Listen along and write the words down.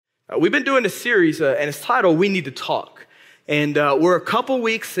We've been doing this series, and it's titled, We Need to Talk. And we're a couple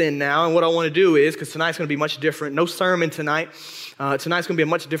weeks in now, and what I want to do is, because tonight's going to be much different, no sermon tonight. Tonight's going to be a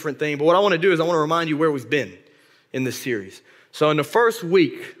much different thing, but what I want to do is I want to remind you where we've been in this series. So in the first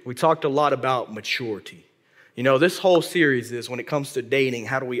week, we talked a lot about maturity. You know, this whole series is when it comes to dating,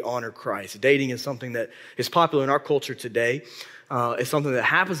 how do we honor Christ? Dating is something that is popular in our culture today. It's something that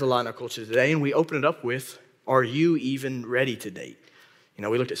happens a lot in our culture today, and we open it up with, are you even ready to date? You know,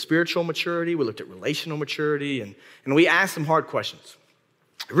 we looked at spiritual maturity, we looked at relational maturity, and we asked some hard questions.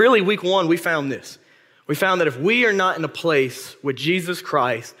 Really, week one, we found this. We found that if we are not in a place with Jesus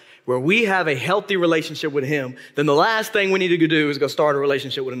Christ where we have a healthy relationship with him, then the last thing we need to do is go start a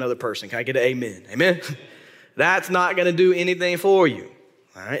relationship with another person. Can I get an amen? Amen? That's not going to do anything for you.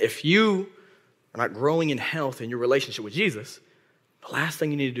 All right? If you are not growing in health in your relationship with Jesus, the last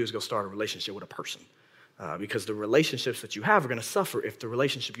thing you need to do is go start a relationship with a person. Because the relationships that you have are going to suffer if the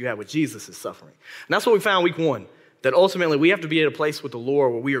relationship you have with Jesus is suffering. And that's what we found week one, that ultimately we have to be at a place with the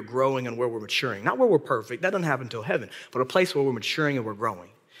Lord where we are growing and where we're maturing. Not where we're perfect, that doesn't happen until heaven, but a place where we're maturing and we're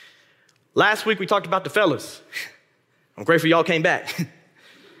growing. Last week we talked about the fellas. I'm grateful y'all came back.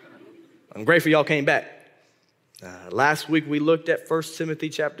 Last week we looked at 1 Timothy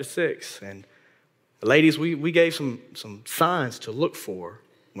chapter 6. And ladies, we gave some signs to look for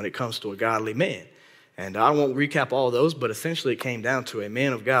when it comes to a godly man. And I won't recap all those, but essentially it came down to a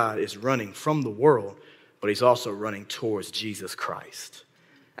man of God is running from the world, but he's also running towards Jesus Christ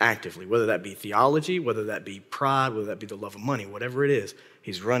actively, whether that be theology, whether that be pride, whether that be the love of money, whatever it is,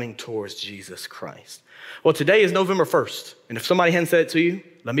 he's running towards Jesus Christ. Well, today is November 1st, and if somebody hadn't said it to you,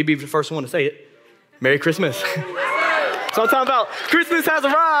 let me be the first one to say it. Merry Christmas. So I'm talking about Christmas has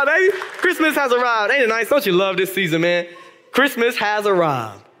arrived, eh? Christmas has arrived. Ain't it nice? Don't you love this season, man? Christmas has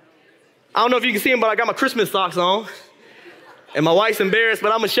arrived. I don't know if you can see them, but I got my Christmas socks on. And my wife's embarrassed,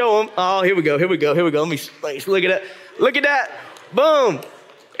 but I'm going to show them. Oh, here we go. Let me look at that. Look at that. Boom.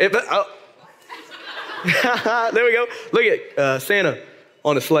 There we go. Look at Santa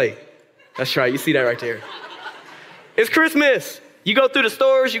on the sleigh. That's right. You see that right there. It's Christmas. You go through the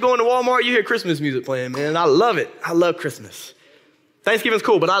stores, you go into Walmart, you hear Christmas music playing, man. I love it. I love Christmas. Thanksgiving's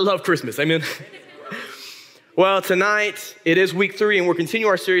cool, but I love Christmas. Amen. Well, tonight, it is week 3, and we're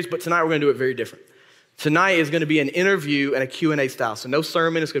continuing our series, but tonight we're going to do it very different. Tonight is going to be an interview and a Q&A style, so no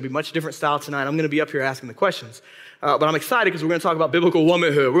sermon. It's going to be much different style tonight. I'm going to be up here asking the questions, but I'm excited because we're going to talk about biblical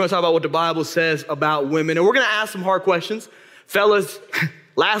womanhood. We're going to talk about what the Bible says about women, and we're going to ask some hard questions. Fellas,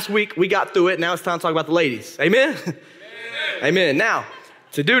 last week we got through it. Now it's time to talk about the ladies. Amen? Amen. Now,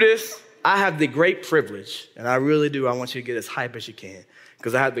 to do this, I have the great privilege, and I really do, I want you to get as hype as you can,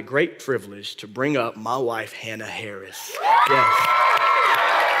 because I have the great privilege to bring up my wife, Hannah Harris. Yes.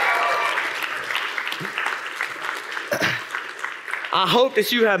 I hope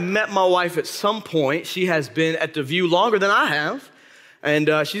that you have met my wife at some point. She has been at The View longer than I have, and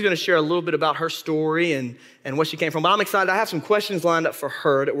she's going to share a little bit about her story and where she came from. But I'm excited. I have some questions lined up for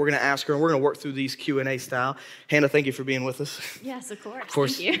her that we're going to ask her, and we're going to work through these Q&A style. Hannah, thank you for being with us. Yes, of course. Of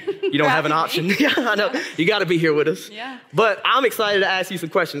course, thank you. You don't have an option. Yeah, I know. You got to be here with us. Yeah. But I'm excited to ask you some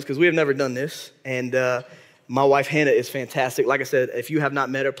questions because we have never done this. And my wife, Hannah, is fantastic. Like I said, if you have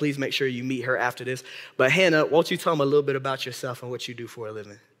not met her, please make sure you meet her after this. But Hannah, won't you tell them a little bit about yourself and what you do for a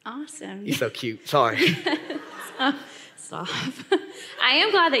living? Awesome. You're so cute. Sorry. Stop. I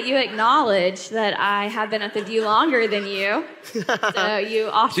am glad that you acknowledge that I have been at The View longer than you. So you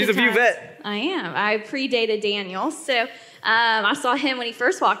often. She's a View vet. I am. I predated Daniel. So I saw him when he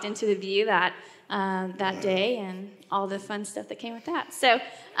first walked into The View that day and all the fun stuff that came with that. So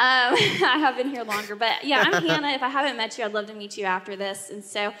I have been here longer. But yeah, I'm Hannah. If I haven't met you, I'd love to meet you after this. And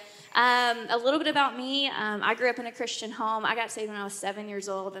so a little bit about me. I grew up in a Christian home. I got saved when I was 7 years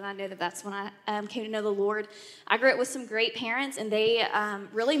old, and I know that that's when I came to know the Lord. I grew up with some great parents, and they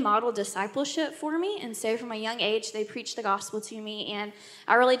really modeled discipleship for me. And so from a young age, they preached the gospel to me, and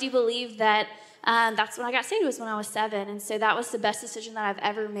I really do believe that that's when I got saved, was when I was 7, and so that was the best decision that I've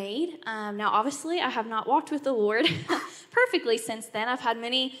ever made. Now, obviously, I have not walked with the Lord perfectly since then. I've had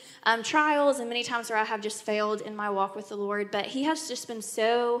many trials and many times where I have just failed in my walk with the Lord, but he has just been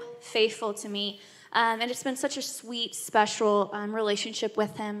so faithful to me, and it's been such a sweet, special relationship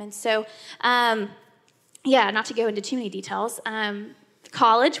with him. And so, not to go into too many details,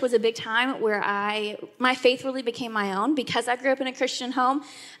 College was a big time where my faith really became my own because I grew up in a Christian home.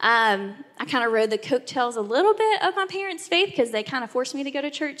 I kind of rode the coattails a little bit of my parents' faith because they kind of forced me to go to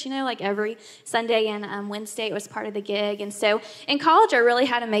church, like every Sunday and Wednesday it was part of the gig. And so in college, I really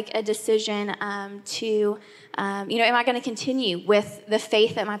had to make a decision to, am I going to continue with the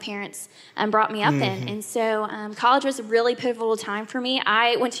faith that my parents brought me up in? And so college was a really pivotal time for me.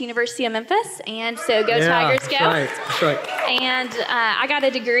 I went to University of Memphis, and so go Tigers, go. That's right. And I got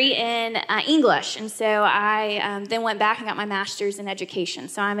a degree in English, and so I then went back and got my master's in education.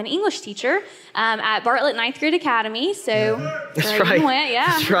 So I'm an English teacher at Bartlett Ninth Grade Academy. So that's right. You went, yeah.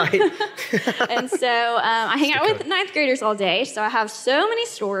 That's right. And so I hang out with ninth graders all day. So I have so many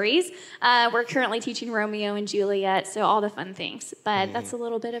stories. We're currently teaching Romeo and Juliet, so all the fun things. But that's a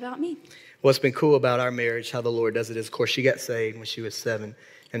little bit about me. What's been cool about our marriage, how the Lord does it is, of course, she got saved when she was 7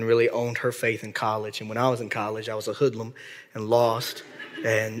 and really owned her faith in college. And when I was in college, I was a hoodlum and lost.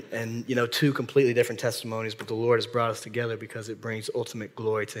 And 2 completely different testimonies, but the Lord has brought us together because it brings ultimate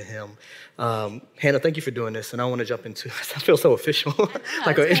glory to Him. Hannah, thank you for doing this, and I want to jump into I feel so official.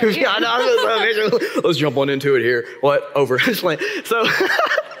 Like an interview. I know, I feel so official. Let's jump on into it here. What? Over. So,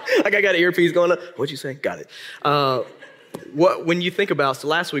 like I got an earpiece going on. What'd you say? Got it. When you think about, so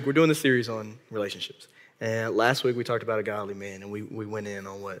last week, we're doing this series on relationships. And last week we talked about a godly man, and we went in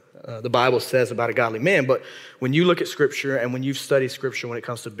on what the Bible says about a godly man. But when you look at Scripture and when you've studied Scripture when it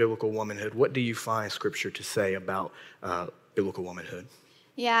comes to biblical womanhood, what do you find Scripture to say about biblical womanhood?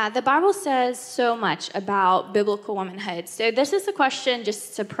 Yeah, the Bible says so much about biblical womanhood. So this is a question,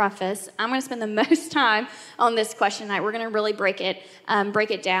 just to preface, I'm going to spend the most time on this question tonight. We're going to really break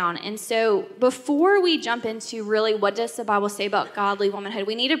it down. And so before we jump into really what does the Bible say about godly womanhood,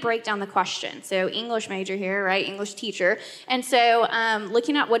 we need to break down the question. So English major here, right? English teacher. And so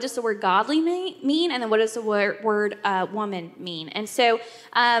looking at what does the word godly mean, and then what does the word woman mean? And so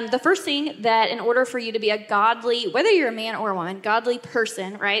the first thing that in order for you to be a godly, whether you're a man or a woman, godly person,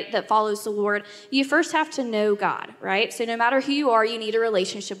 right, that follows the Lord, you first have to know God, right? So no matter who you are, you need a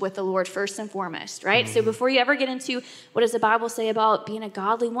relationship with the Lord first and foremost, right? So before you ever get into what does the Bible say about being a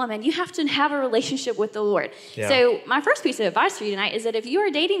godly woman, you have to have a relationship with the Lord. Yeah. So my first piece of advice for you tonight is that if you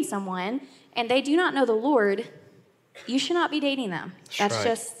are dating someone and they do not know the Lord, you should not be dating them. That's right.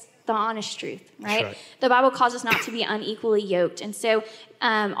 Just the honest truth, right? The Bible calls us not to be unequally yoked. And so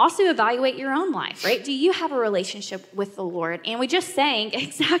also evaluate your own life, right? Do you have a relationship with the Lord? And we just sang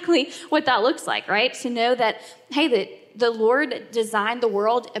exactly what that looks like, right? To know that, hey, the Lord designed the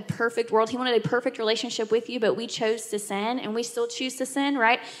world, a perfect world. He wanted a perfect relationship with you, but we chose to sin, and we still choose to sin,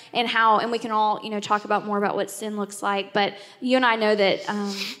 right? And we can all, talk about more about what sin looks like. But you and I know that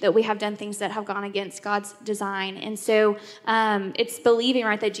that we have done things that have gone against God's design. And so it's believing,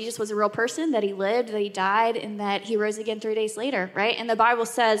 right, that Jesus was a real person, that He lived, that He died, and that He rose again 3 days later, right? And the Bible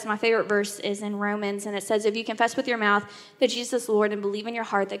says, my favorite verse is in Romans, and it says, if you confess with your mouth that Jesus is Lord and believe in your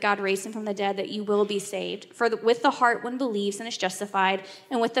heart that God raised Him from the dead, that you will be saved. For with the heart one believes and is justified,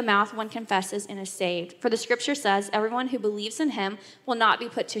 and with the mouth one confesses and is saved. For the scripture says, everyone who believes in Him will not be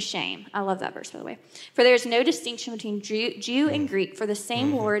put to shame. I love that verse, by the way. For there is no distinction between Jew and Greek, for the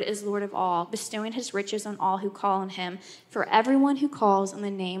same Lord is Lord of all, bestowing His riches on all who call on Him. For everyone who calls on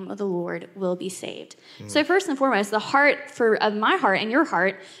the name of the Lord will be saved. So first and foremost, the heart of my heart and your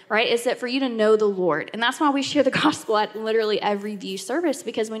heart, right, is that for you to know the Lord. And that's why we share the gospel at literally every View service,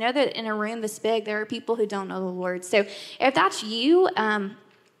 because we know that in a room this big, there are people who don't know the Lord. So if that's you,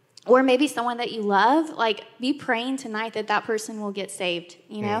 or maybe someone that you love, be praying tonight that person will get saved,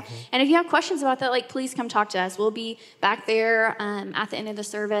 And if you have questions about that, please come talk to us. We'll be back there at the end of the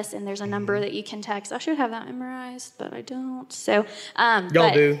service, and there's a number that you can text. I should have that memorized, but I don't. So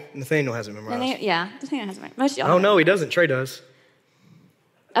y'all do. Nathaniel has it memorized. Nathaniel has it memorized. Most of y'all. Oh, no, he doesn't. Trey does.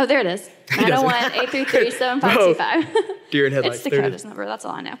 Oh, there it is. 901-833-7525. Deer in headlights. It's Dakota's number. That's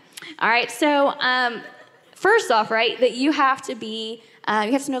all I know. All right. So first off, right, that you have to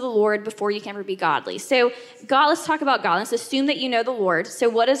know the Lord before you can ever be godly. So let's talk about godliness. Assume that you know the Lord. So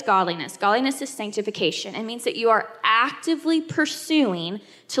what is godliness? Godliness is sanctification. It means that you are actively pursuing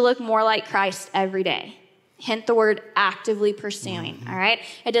to look more like Christ every day. Hint the word actively pursuing, all right?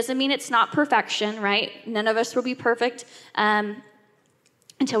 It doesn't mean it's not perfection, right? None of us will be perfect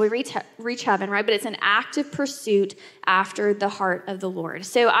until we reach heaven, right? But it's an active pursuit after the heart of the Lord.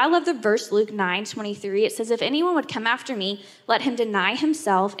 So I love the verse, Luke 9:23. It says, if anyone would come after me, let him deny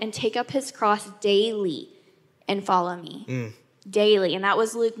himself and take up his cross daily and follow me. Daily. And that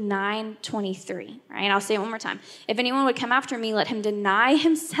was Luke 9:23, right? I'll say it one more time. If anyone would come after me, let him deny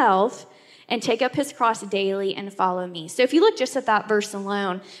himself and take up his cross daily and follow me. So if you look just at that verse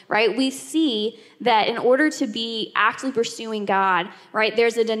alone, right, we see that in order to be actively pursuing God, right,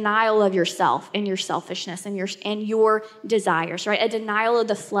 there's a denial of yourself and your selfishness and your desires, right, a denial of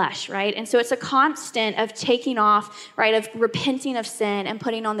the flesh, right? And so it's a constant of taking off, right, of repenting of sin and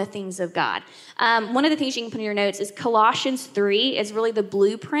putting on the things of God. One of the things you can put in your notes is Colossians 3 is really the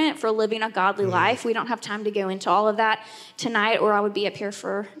blueprint for living a godly life. We don't have time to go into all of that tonight, or I would be up here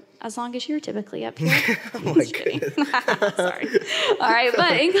for as long as you're typically up here. Oh my goodness. Sorry. All right,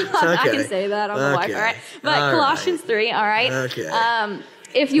 but in I can say that. I'm a wife. All right. But Colossians 3, all right? Okay.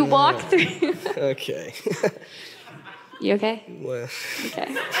 If you walk through... Okay. You okay? Well.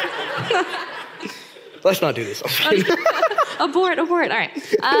 Okay. Let's not do this. Abort. All right.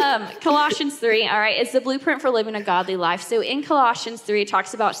 Colossians 3, all right, is the blueprint for living a godly life. So in Colossians 3, it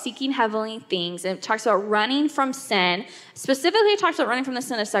talks about seeking heavenly things, and it talks about running from sin. Specifically, it talks about running from the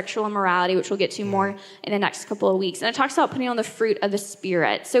sin of sexual immorality, which we'll get to more in the next couple of weeks. And it talks about putting on the fruit of the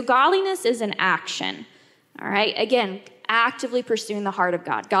Spirit. So godliness is an action, all right? Again, actively pursuing the heart of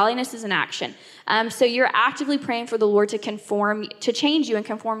God. Godliness is an action. So you're actively praying for the Lord to change you and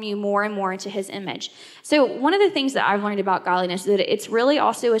conform you more and more into his image. So one of the things that I've learned about godliness is that it's really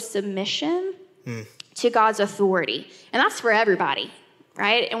also a submission to God's authority. And that's for everybody,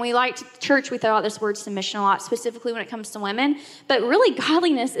 right? And we church, we throw out this word submission a lot, specifically when it comes to women. But really,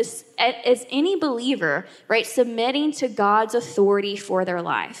 godliness is any believer, right, submitting to God's authority for their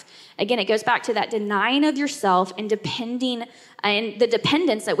life. Again, it goes back to that denying of yourself and depending and the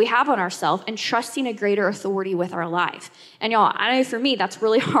dependence that we have on ourselves and trusting a greater authority with our life. And y'all, I know for me, that's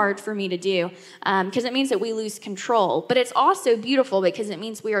really hard for me to do because it means that we lose control. But it's also beautiful because it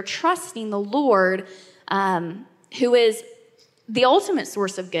means we are trusting the Lord who is the ultimate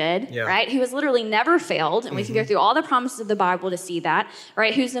source of good, right? Who has literally never failed. And we can go through all the promises of the Bible to see that,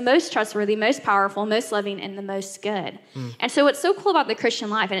 right? Who's the most trustworthy, most powerful, most loving, and the most good. And so what's so cool about the Christian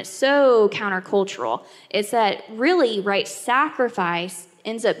life, and it's so countercultural, is that really, right, sacrifice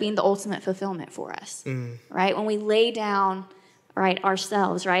ends up being the ultimate fulfillment for us, right? When we lay down, right,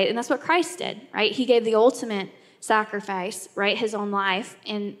 ourselves, right? And that's what Christ did, right? He gave the ultimate sacrifice, right? His own life,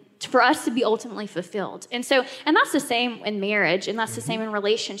 and for us to be ultimately fulfilled. And that's the same in marriage, and that's the same in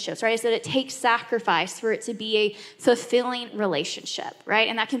relationships, right? Is that it takes sacrifice for it to be a fulfilling relationship, right?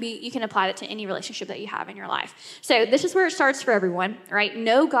 And that can be, you can apply that to any relationship that you have in your life. So this is where it starts for everyone, right?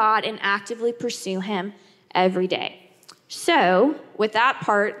 Know God and actively pursue him every day. So with that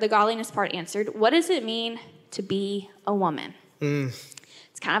part, the godliness part answered, what does it mean to be a woman? It's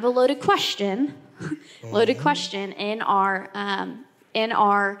kind of a loaded question in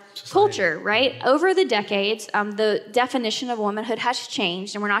our culture, right? Over the decades, the definition of womanhood has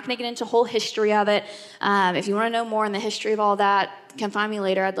changed, and we're not going to get into the whole history of it. If you want to know more on the history of all that, you can find me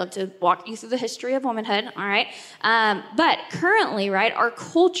later. I'd love to walk you through the history of womanhood, all right? But currently, right, our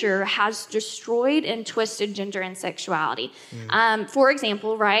culture has destroyed and twisted gender and sexuality. For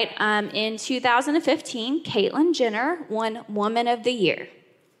example, right, in 2015, Caitlyn Jenner won Woman of the Year.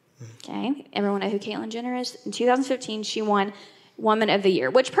 Okay, everyone know who Caitlyn Jenner is? In 2015, she won Woman of the Year,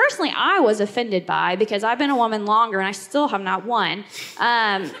 which personally I was offended by because I've been a woman longer and I still have not won.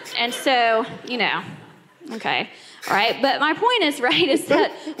 And so, okay. All right. But my point is, right, is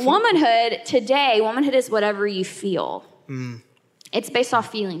that womanhood is whatever you feel. It's based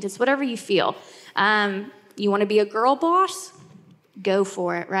off feelings. It's whatever you feel. You want to be a girl boss? Go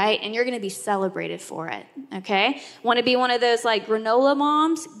for it, right? And you're going to be celebrated for it, okay? Want to be one of those like granola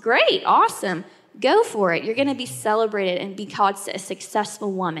moms? Great, awesome. Go for it. You're going to be celebrated and be called a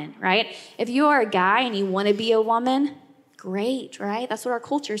successful woman, right? If you are a guy and you want to be a woman, great, right? That's what our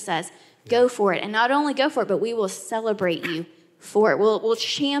culture says. Go for it. And not only go for it, but we will celebrate you for it. We'll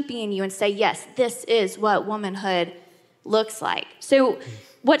champion you and say, yes, this is what womanhood looks like. So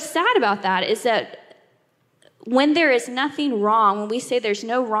what's sad about that is that when there is nothing wrong, when we say there's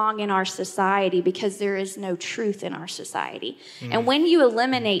no wrong in our society because there is no truth in our society. And when you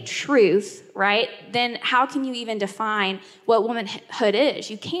eliminate truth, right, then how can you even define what womanhood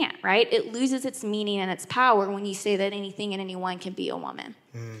is? You can't, right? It loses its meaning and its power when you say that anything and anyone can be a woman.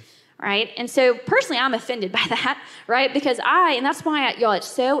 Right? And so personally, I'm offended by that, right? Because and that's why, y'all, it's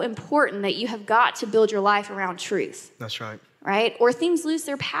so important that you have got to build your life around truth. That's right. Right? Or things lose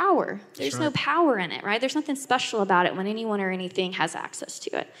their power. There's no power in it, right? There's nothing special about it when anyone or anything has access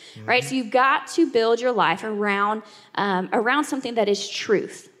to it, right? So you've got to build your life around something that is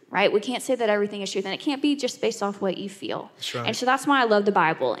truth, right? We can't say that everything is truth, and it can't be just based off what you feel. That's right. And so that's why I love the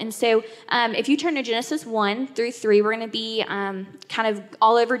Bible. And so if you turn to Genesis 1 through 3, we're going to be kind of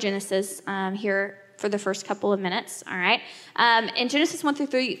all over Genesis here for the first couple of minutes, all right? In Genesis 1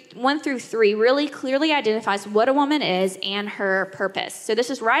 through 3 really clearly identifies what a woman is and her purpose. So this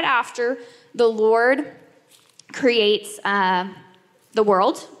is right after the Lord creates the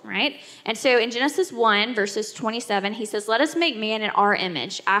world, right? And so in Genesis 1, verses 27, he says, "Let us make man in our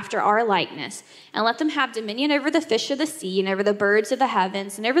image, after our likeness, and let them have dominion over the fish of the sea, and over the birds of the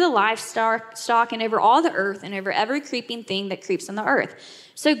heavens, and over the livestock, and over all the earth, and over every creeping thing that creeps on the earth."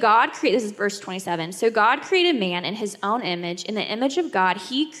 So God created, this is verse 27, "So God created man in his own image. In the image of God,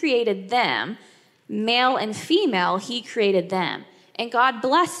 he created them. Male and female, he created them. And God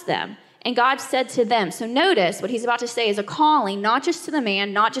blessed them. And God said to them," so notice what he's about to say is a calling, not just to the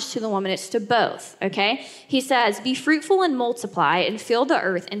man, not just to the woman, it's to both, okay? He says, "Be fruitful and multiply and fill the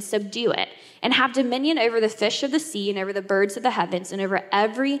earth and subdue it, and have dominion over the fish of the sea and over the birds of the heavens and over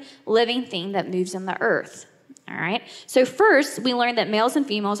every living thing that moves on the earth." All right? So first, we learned that males and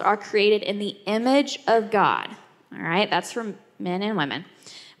females are created in the image of God. All right? That's for men and women.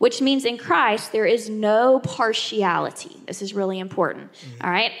 Which means in Christ, there is no partiality. This is really important.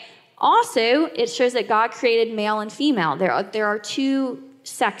 All right? Also, it shows that God created male and female. There are two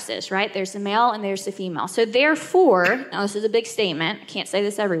sexes, right? There's the male and there's the female. So therefore, now this is a big statement. I can't say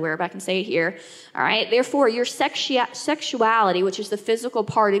this everywhere, but I can say it here. All right? Therefore, your sexuality, which is the physical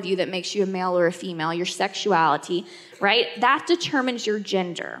part of you that makes you a male or a female, your sexuality, right? That determines your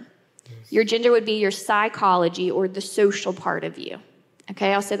gender. Your gender would be your psychology or the social part of you.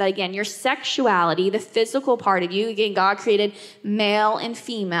 Okay, I'll say that again. Your sexuality, the physical part of you, again, God created male and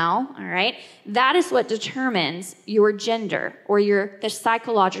female, all right? That is what determines your gender or the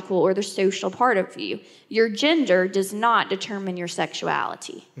psychological or the social part of you. Your gender does not determine your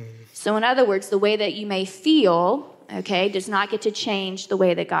sexuality. So in other words, the way that you may feel, okay, does not get to change the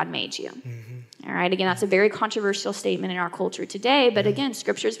way that God made you. All right, again, that's a very controversial statement in our culture today, but again,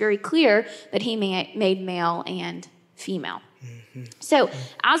 Scripture is very clear that he made male and female. So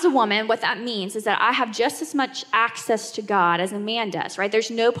as a woman, what that means is that I have just as much access to God as a man does, right? There's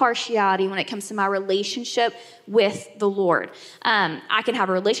no partiality when it comes to my relationship with the Lord. I can have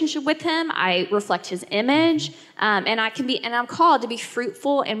a relationship with him. I reflect his image, and I'm called to be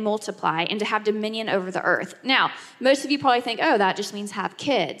fruitful and multiply and to have dominion over the earth. Now, most of you probably think, oh, that just means have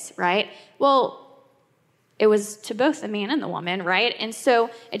kids, right? Well, it was to both the man and the woman, right? And so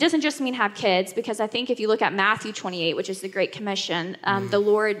it doesn't just mean have kids, because I think if you look at Matthew 28, which is the Great Commission, the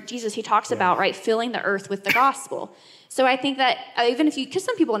Lord Jesus, he talks about, right, filling the earth with the gospel. So I think that even if because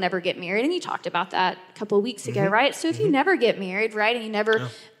some people never get married, and you talked about that a couple of weeks ago, right? So if you never get married, right, and you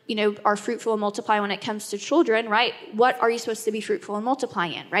never, are fruitful and multiply when it comes to children, right? What are you supposed to be fruitful and multiply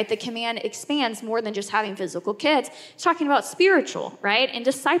in, right? The command expands more than just having physical kids. It's talking about spiritual, right? And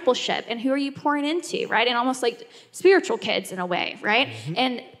discipleship, and who are you pouring into, right? And almost like spiritual kids in a way, right?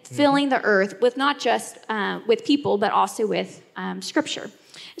 And filling the earth with not just with people, but also with Scripture.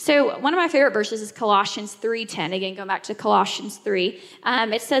 So one of my favorite verses is Colossians 3:10. Again, going back to Colossians 3.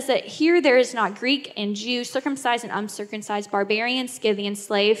 It says that here there is not Greek and Jew, circumcised and uncircumcised, barbarian, Scythian,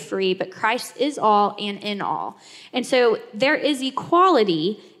 slave, free, but Christ is all and in all. And so there is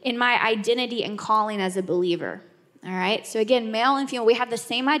equality in my identity and calling as a believer. All right. So again, male and female, we have the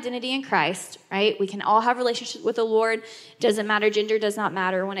same identity in Christ, right? We can all have relationships with the Lord. Doesn't matter. Gender does not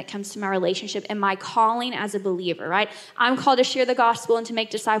matter when it comes to my relationship and my calling as a believer, right? I'm called to share the gospel and to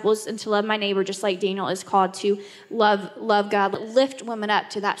make disciples and to love my neighbor, just like Daniel is called to love God, lift women up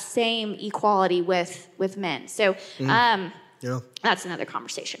to that same equality with men. So, that's another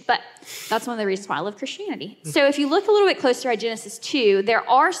conversation, but that's one of the reasons why I love Christianity. So if you look a little bit closer at Genesis 2, there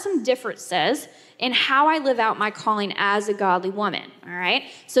are some differences in how I live out my calling as a godly woman, all right?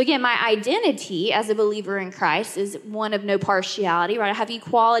 So again, my identity as a believer in Christ is one of no partiality, right? I have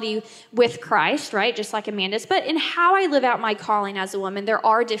equality with Christ, right? Just like Amanda's. But in how I live out my calling as a woman, there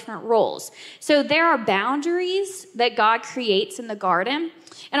are different roles. So there are boundaries that God creates in the garden.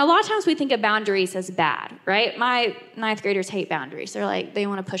 And a lot of times we think of boundaries as bad, right? My ninth graders hate boundaries. They're like, they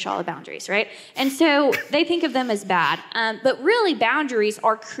want to push all the boundaries, right? And so they think of them as bad. But really, boundaries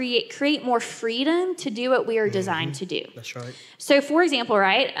are create more freedom to do what we are designed to do. That's right. So for example,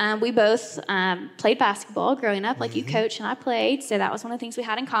 right, we both played basketball growing up, like you coached and I played. So that was one of the things we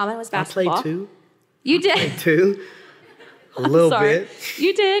had in common was basketball. I played too. You did? I played too. A little bit.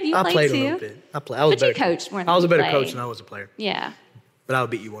 You did. You played too. A little bit. I was but you coached more than I was a better played. coach than I was a player. Yeah. But I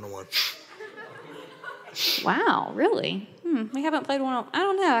would beat you 1-on-1. Wow, really? We haven't played one. I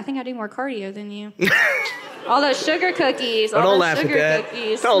don't know. I think I do more cardio than you. All those sugar cookies. Don't laugh at that.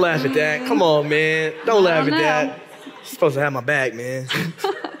 Cookies. Don't laugh at that. Come on, man. Don't laugh at that. You're supposed to have my back, man.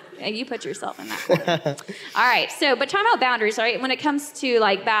 You put yourself in that corner. All right. So, but talking about boundaries, right? When it comes to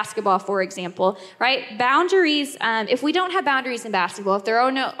like basketball, for example, right? Boundaries. If we don't have boundaries in basketball, if there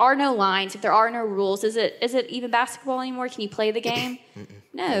are no lines, if there are no rules, is it even basketball anymore? Can you play the game?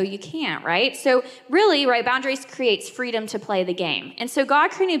 No, you can't, right? So really, right, boundaries creates freedom to play the game. And so God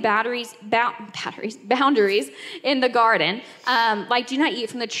created boundaries in the garden, like do not eat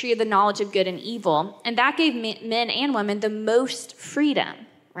from the tree of the knowledge of good and evil. And that gave men and women the most freedom,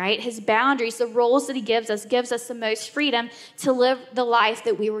 right? His boundaries, the roles that he gives us the most freedom to live the life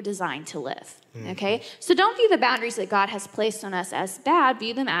that we were designed to live. Okay? So don't view the boundaries that God has placed on us as bad.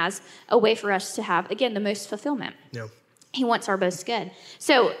 View them as a way for us to have, again, the most fulfillment. Yeah. He wants our most good.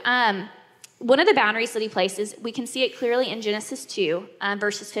 So one of the boundaries that he places, we can see it clearly in Genesis 2,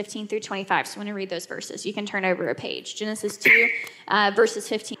 verses 15 through 25. So I'm going to read those verses. You can turn over a page. Genesis 2, verses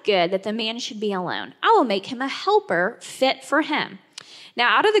 15. Good, that the man should be alone. I will make him a helper fit for him.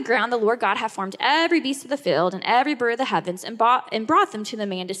 Now out of the ground the Lord God hath formed every beast of the field and every bird of the heavens and brought them to the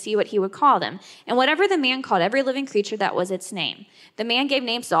man to see what he would call them. And whatever the man called every living creature, that was its name. The man gave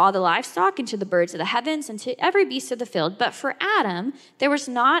names to all the livestock and to the birds of the heavens and to every beast of the field. But for Adam there was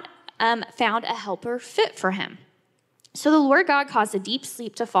not found a helper fit for him. So the Lord God caused a deep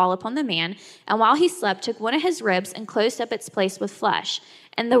sleep to fall upon the man, and while he slept, took one of his ribs and closed up its place with flesh.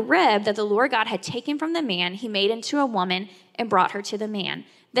 And the rib that the Lord God had taken from the man, he made into a woman and brought her to the man.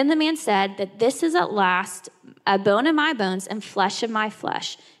 Then the man said that this is at last a bone of my bones and flesh of my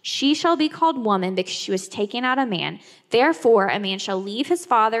flesh. She shall be called woman because she was taken out of man. Therefore, a man shall leave his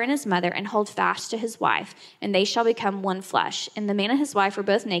father and his mother and hold fast to his wife, and they shall become one flesh. And the man and his wife were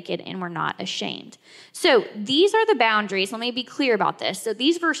both naked and were not ashamed. So these are the boundaries. Let me be clear about this. So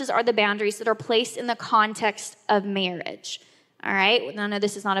these verses are the boundaries that are placed in the context of marriage. All right. Now, no,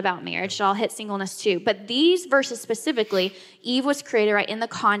 this is not about marriage. So I'll hit singleness too. But these verses specifically, Eve was created right in the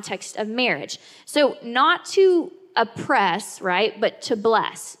context of marriage. So not to oppress, right, but to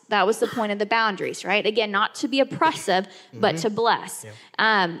bless. That was the point of the boundaries, right? Again, not to be oppressive, but to bless.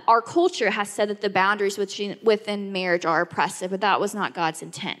 Yeah. Our culture has said that the boundaries within marriage are oppressive, but that was not God's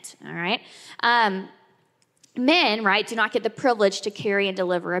intent. All right. Men, right, do not get the privilege to carry and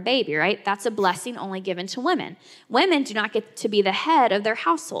deliver a baby, right? That's a blessing only given to women. Women do not get to be the head of their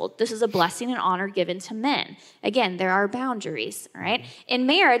household. This is a blessing and honor given to men. Again, there are boundaries, right? In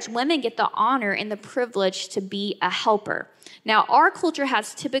marriage, women get the honor and the privilege to be a helper. Now, our culture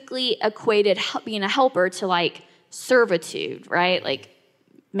has typically equated being a helper to like servitude, right? Like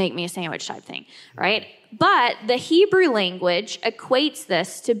make me a sandwich type thing, right? But the Hebrew language equates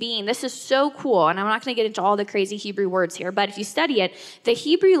this to being, this is so cool, and I'm not going to get into all the crazy Hebrew words here, but if you study it, the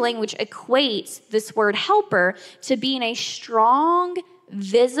Hebrew language equates this word helper to being a strong,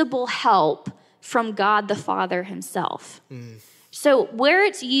 visible help from God the Father himself. So where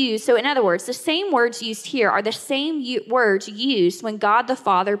it's used, so in other words, the same words used here are the same words used when God the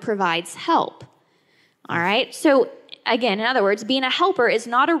Father provides help. All right? So again, in other words, being a helper is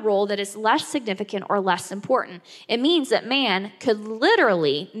not a role that is less significant or less important. It means that man could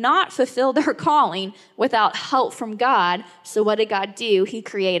literally not fulfill their calling without help from God. So what did God do? He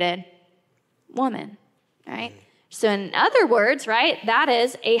created woman, right? So in other words, right, that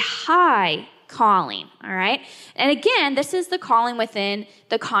is a high calling, all right? And again, this is the calling within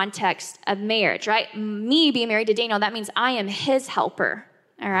the context of marriage, right? Me being married to Daniel, that means I am his helper.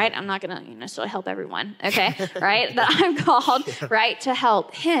 All right, I'm not going to necessarily help everyone, okay, right? That I'm called, right, to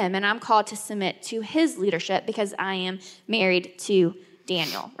help him, and I'm called to submit to his leadership because I am married to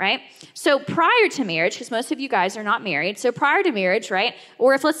Daniel, right? So prior to marriage, because most of you guys are not married, so prior to marriage, right,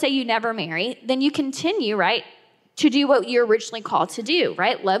 or if let's say you never marry, then you continue, right, to do what you're originally called to do,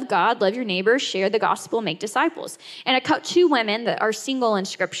 right? Love God, love your neighbors, share the gospel, make disciples. And two women that are single in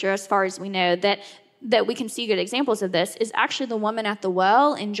Scripture, as far as we know, that we can see good examples of this is actually the woman at the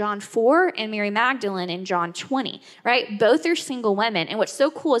well in John 4 and Mary Magdalene in John 20, right? Both are single women. And what's so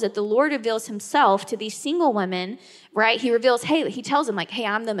cool is that the Lord reveals himself to these single women, right? He reveals, he tells them like, hey,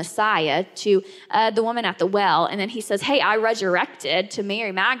 I'm the Messiah to the woman at the well. And then he says, hey, I resurrected to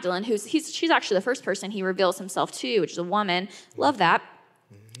Mary Magdalene, she's actually the first person he reveals himself to, which is a woman. Love that.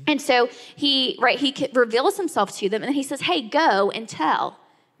 And so he reveals himself to them and he says, hey, go and tell.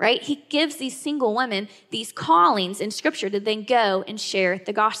 Right? He gives these single women these callings in Scripture to then go and share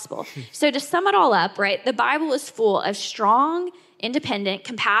the gospel. So to sum it all up, right, the Bible is full of strong, independent,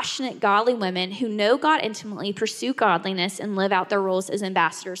 compassionate, godly women who know God intimately, pursue godliness, and live out their roles as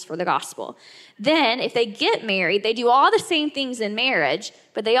ambassadors for the gospel. Then, if they get married, they do all the same things in marriage,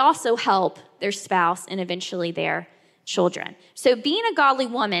 but they also help their spouse and eventually their children. So being a godly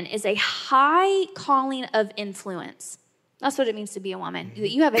woman is a high calling of influence. That's what it means to be a woman.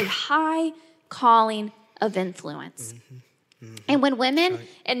 You have a high calling of influence. And when women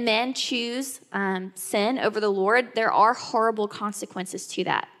and men choose sin over the Lord, there are horrible consequences to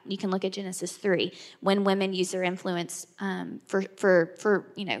that. You can look at Genesis 3 when women use their influence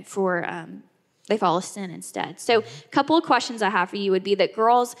they follow sin instead. So a couple of questions I have for you would be that,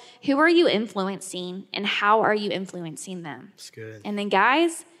 girls, who are you influencing and how are you influencing them? That's good. And then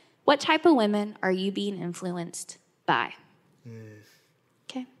guys, what type of women are you being influenced by?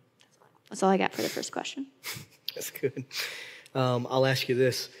 Okay. That's all I got for the first question. That's good. I'll ask you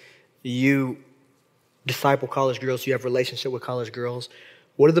this. You disciple college girls, you have a relationship with college girls.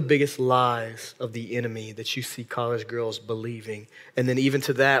 What are the biggest lies of the enemy that you see college girls believing? And then even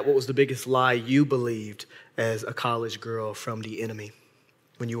to that, what was the biggest lie you believed as a college girl from the enemy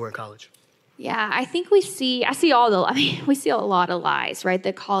when you were in college? Yeah, I think we see a lot of lies, right,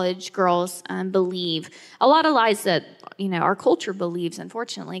 that college girls believe. A lot of lies that, our culture believes,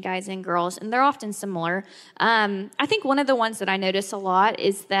 unfortunately, guys and girls, and they're often similar. I think one of the ones that I notice a lot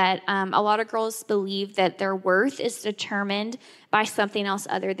is that a lot of girls believe that their worth is determined by something else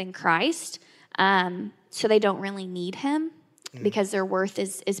other than Christ, so they don't really need him because their worth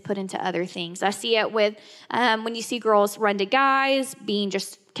is put into other things. I see it with when you see girls run to guys, being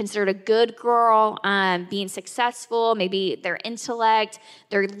just considered a good girl, being successful, maybe their intellect,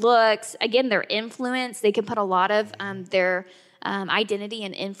 their looks, again, their influence. They can put a lot of their identity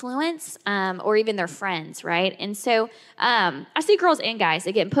and influence, or even their friends, right? And so I see girls and guys,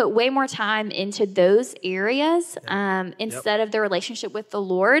 again, put way more time into those areas instead of their relationship with the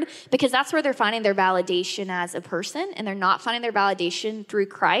Lord, because that's where they're finding their validation as a person, and they're not finding their validation through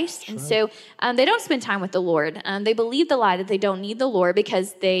Christ. And so they don't spend time with the Lord. They believe the lie that they don't need the Lord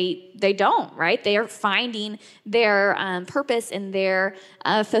because they don't, right? They are finding their purpose and their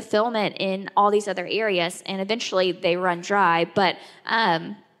fulfillment in all these other areas, and eventually they run dry. But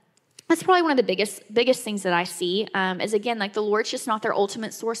that's probably one of the biggest things that I see is, again, like the Lord's just not their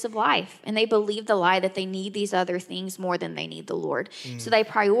ultimate source of life. And they believe the lie that they need these other things more than they need the Lord. So they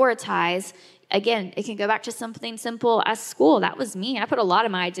prioritize. Again, it can go back to something simple as school. That was me. I put a lot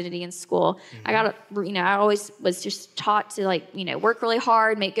of my identity in school. I always was just taught to work really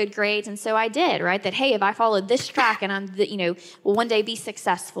hard, make good grades. And so I did, right? That, hey, if I follow this track and will one day be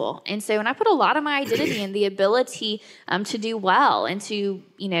successful. And so, and I put a lot of my identity in the ability to do well and to,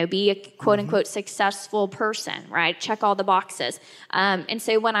 be a quote unquote successful person, right? Check all the boxes. And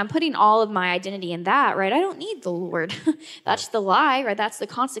so when I'm putting all of my identity in that, right, I don't need the Lord. That's the lie, right? That's the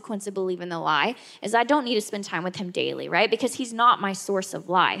consequence of believing the lie. Is I don't need to spend time with him daily, right? Because he's not my source of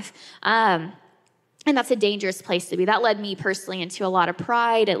life. And that's a dangerous place to be. That led me personally into a lot of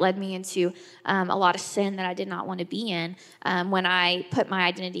pride. It led me into a lot of sin that I did not want to be in when I put my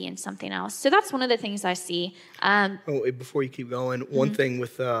identity in something else. So that's one of the things I see. Before you keep going, one thing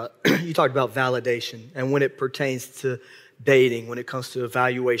with, you talked about validation. And when it pertains to dating, when it comes to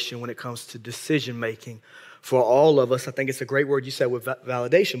evaluation, when it comes to decision making, for all of us, I think it's a great word you said with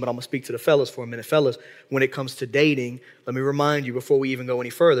validation, but I'm going to speak to the fellas for a minute. Fellas, when it comes to dating, let me remind you before we even go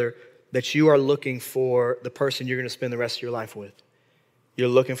any further that you are looking for the person you're going to spend the rest of your life with. You're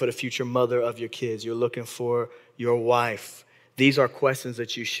looking for the future mother of your kids. You're looking for your wife. These are questions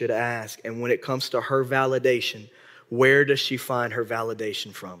that you should ask. And when it comes to her validation, where does she find her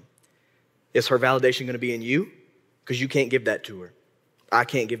validation from? Is her validation going to be in you? Because you can't give that to her. I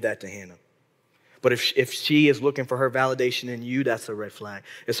can't give that to Hannah. But if she is looking for her validation in you, that's a red flag.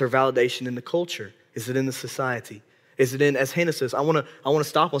 Is her validation in the culture? Is it in the society? Is it in, as Hannah says, I want to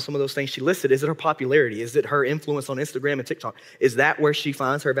stop on some of those things she listed. Is it her popularity? Is it her influence on Instagram and TikTok? Is that where she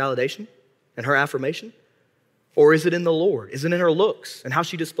finds her validation and her affirmation? Or is it in the Lord? Is it in her looks and how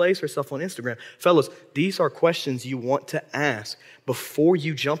she displays herself on Instagram? Fellas, these are questions you want to ask before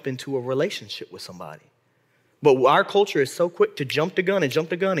you jump into a relationship with somebody. But our culture is so quick to jump the gun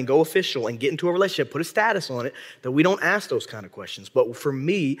and go official and get into a relationship, put a status on it, that we don't ask those kind of questions. But for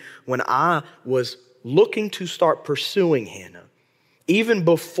me, when I was looking to start pursuing Hannah, even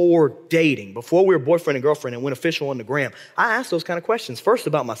before dating, before we were boyfriend and girlfriend and went official on the gram, I asked those kind of questions. First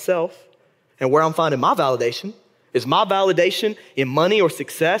about myself and where I'm finding my validation. Is my validation in money or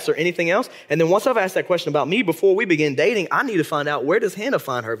success or anything else? And then once I've asked that question about me before we begin dating, I need to find out, where does Hannah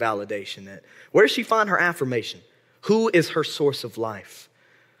find her validation at? Where does she find her affirmation? Who is her source of life?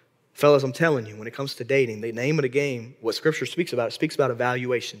 Fellas, I'm telling you, when it comes to dating, the name of the game, what Scripture speaks about, it speaks about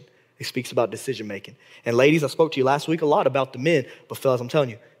evaluation. It speaks about decision making. And ladies, I spoke to you last week a lot about the men, but fellas, I'm telling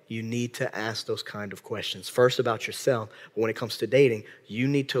you, you need to ask those kind of questions. First about yourself, but when it comes to dating, you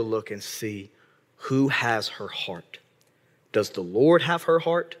need to look and see, who has her heart? Does the Lord have her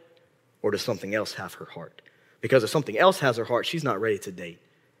heart, or does something else have her heart? because if something else has her heart, she's not ready to date.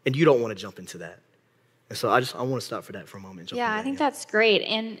 And you don't want to jump into that. And so I want to stop for that for a moment. Yeah, I think that's great.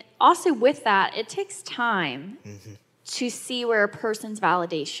 And also with that, it takes time to see where a person's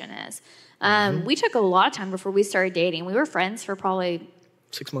validation is. We took a lot of time before we started dating. We were friends for probably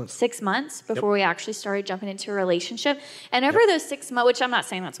 6 months. 6 months before we actually started jumping into a relationship. And over those 6 months, which I'm not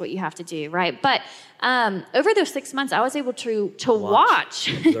saying that's what you have to do, right? But over those 6 months, I was able to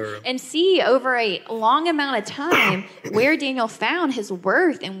watch and see over a long amount of time where Daniel found his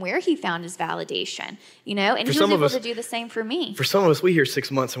worth and where he found his validation, you know? And he was able to do the same for me. For some of us, we hear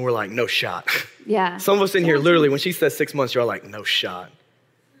 6 months and we're like, no shot. Yeah. Some of us in here, literally, when she says 6 months, you're like, no shot.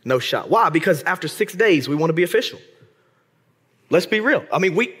 No shot. Why? Because after 6 days, we want to be official. Let's be real. I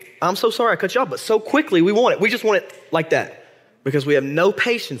mean, I'm so sorry I cut you off, but so quickly we want it. We just want it like that because we have no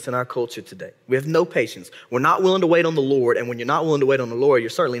patience in our culture today. We have no patience. We're not willing to wait on the Lord, and when you're not willing to wait on the Lord, you're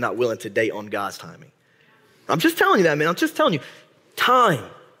certainly not willing to date on God's timing. I'm just telling you that, man. I'm just telling you. Time.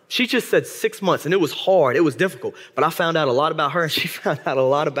 She just said 6 months, and it was hard. It was difficult, but I found out a lot about her, and she found out a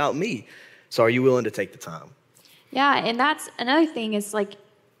lot about me. So are you willing to take the time? Yeah, and that's another thing is like,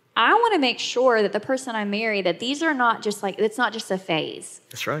 I want to make sure that the person I marry, that these are not just like, it's not just a phase.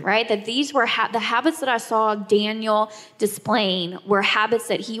 That's right. Right? That these were the habits that I saw Daniel displaying were habits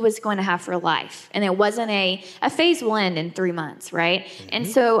that he was going to have for life. And it wasn't a phase will end in 3 months, right? And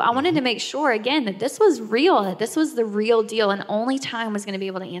so I wanted to make sure, again, that this was real, that this was the real deal, and only time was going to be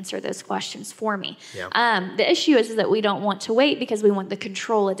able to answer those questions for me. Yeah. The issue is that we don't want to wait because we want the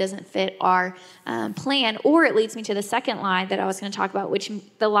control. It doesn't fit our plan, or it leads me to the second lie that I was going to talk about, which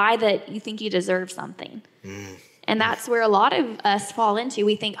the lie that you think you deserve something. And that's where a lot of us fall into.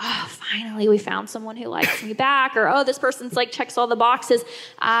 We think, oh, finally we found someone who likes me back, or, oh, this person's like checks all the boxes.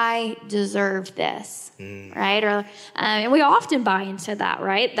 I deserve this, right? Or, and we often buy into that,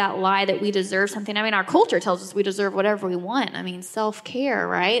 right? That lie that we deserve something. I mean, our culture tells us we deserve whatever we want. I mean, self-care,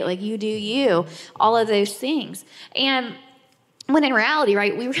 right? Like you do you, all of those things. And when in reality,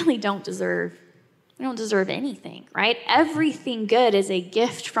 right, we really don't deserve anything, right? Everything good is a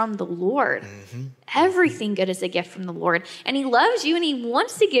gift from the Lord. Everything good is a gift from the Lord. And he loves you and he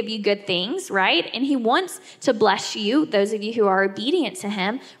wants to give you good things, right? And he wants to bless you, those of you who are obedient to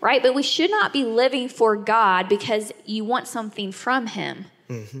him, right? But we should not be living for God because you want something from him,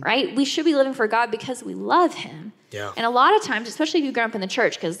 right? We should be living for God because we love him. Yeah. And a lot of times, especially if you grew up in the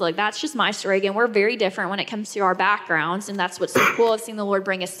church, because like that's just my story. Again, we're very different when it comes to our backgrounds, and that's what's so cool. I've seen the Lord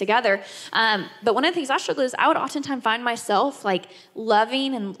bring us together. But one of the things I struggle is I would oftentimes find myself like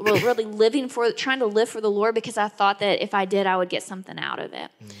loving and really trying to live for the Lord because I thought that if I did, I would get something out of it.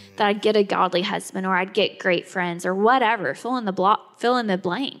 That I'd get a godly husband, or I'd get great friends, or whatever. Fill in the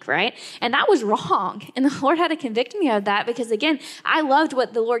blank, right? And that was wrong. And the Lord had to convict me of that because again, I loved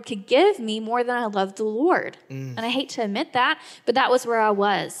what the Lord could give me more than I loved the Lord. And I hate to admit that, but that was where I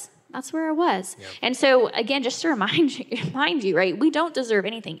was. That's where I was. Yep. And so again, just to remind you, right? We don't deserve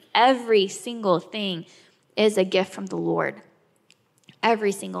anything. Every single thing is a gift from the Lord.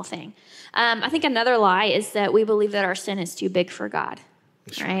 Every single thing. I think another lie is that we believe that our sin is too big for God.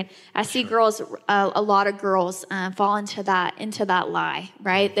 Right? I see girls, a lot of girls fall into that lie,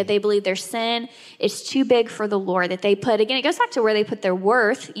 right? That they believe their sin is too big for the Lord, that they put, again, it goes back to where they put their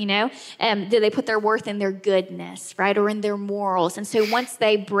worth, you know, do they put their worth in their goodness, right? Or in their morals. And so once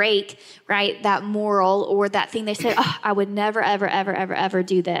they break, right, that moral or that thing, they say, oh, I would never, ever, ever, ever, ever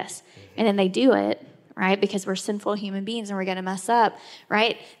do this. And then they do it. Right? Because we're sinful human beings and we're going to mess up,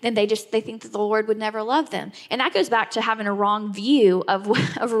 right? Then they think that the Lord would never love them. And that goes back to having a wrong view of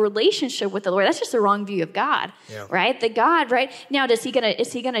a relationship with the Lord. That's just a wrong view of God, right? The God, right? Now, is he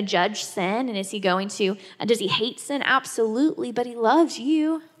going to judge sin? And does he hate sin? Absolutely. But he loves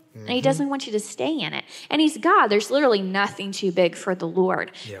you. And he doesn't want you to stay in it. And he's God. There's literally nothing too big for the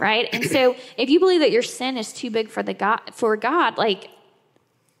Lord, right? And so if you believe that your sin is too big for God, like,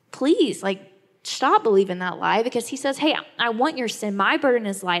 please, like, stop believing that lie, because he says, hey, I want your sin. My burden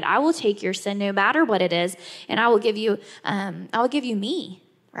is light. I will take your sin no matter what it is. And I will give you me,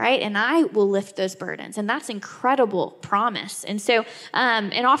 right? And I will lift those burdens. And that's incredible promise. And so,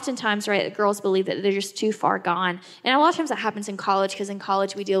 and oftentimes, right, girls believe that they're just too far gone. And a lot of times that happens in college, because in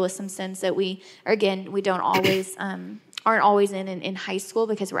college we deal with some sins that we don't always, aren't always in high school,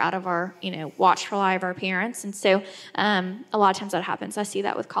 because we're out of our, watchful eye of our parents. And so a lot of times that happens. I see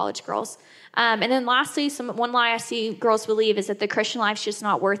that with college girls. And then lastly, one lie I see girls believe is that the Christian life's just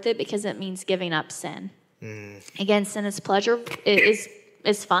not worth it because it means giving up sin. Again, sin is pleasure,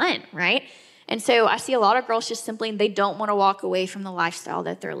 is fun, right? And so I see a lot of girls just simply, they don't want to walk away from the lifestyle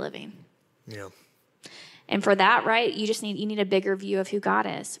that they're living. Yeah. And for that, right, you need a bigger view of who God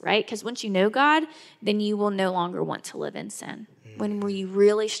is, right? Because once you know God, then you will no longer want to live in sin. When you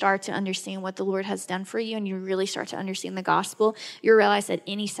really start to understand what the Lord has done for you and you really start to understand the gospel, you realize that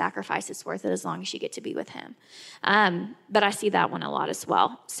any sacrifice is worth it as long as you get to be with him. But I see that one a lot as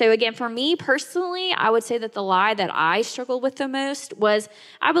well. So again, for me personally, I would say that the lie that I struggled with the most was,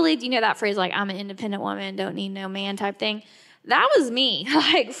 I believed, that phrase, like, I'm an independent woman, don't need no man type thing. That was me,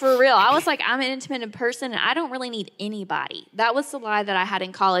 like, for real. I was like, I'm an independent person, and I don't really need anybody. That was the lie that I had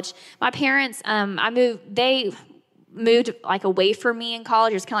in college. My parents, they moved like away from me in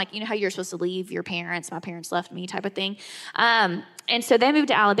college. It was kind of like, how you're supposed to leave your parents. My parents left me type of thing. And so they moved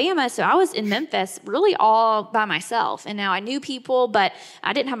to Alabama. So I was in Memphis really all by myself. And now I knew people, but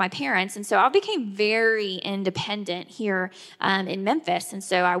I didn't have my parents. And so I became very independent here in Memphis. And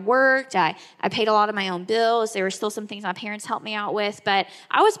so I worked, I paid a lot of my own bills. There were still some things my parents helped me out with, but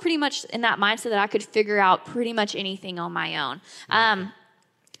I was pretty much in that mindset that I could figure out pretty much anything on my own. And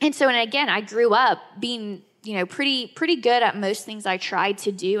again, I grew up being pretty good at most things I tried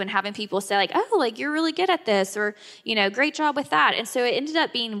to do, and having people say like, oh, like, you're really good at this, or, great job with that. And so it ended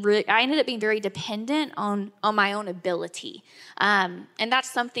up being very dependent on my own ability. And that's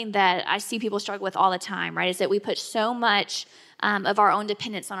something that I see people struggle with all the time, right? Is that we put so much of our own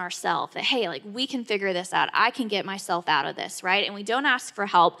dependence on ourselves that, hey, like, we can figure this out. I can get myself out of this, right? And we don't ask for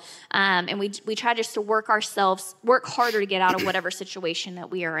help. And we try just to work harder to get out of whatever situation that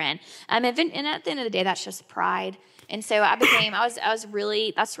we are in. And at the end of the day, that's just pride. And so that's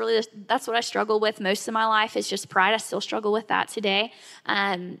what I struggle with most of my life, is just pride. I still struggle with that today,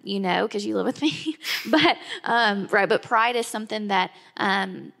 because you live with me. But pride is something that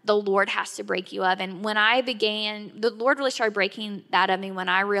the Lord has to break you of. And when the Lord really started breaking that of me when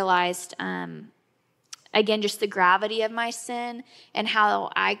I realized, again, just the gravity of my sin and how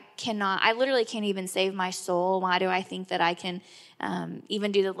I literally can't even save my soul. Why do I think that I can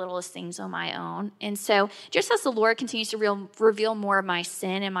even do the littlest things on my own? And so just as the Lord continues to reveal more of my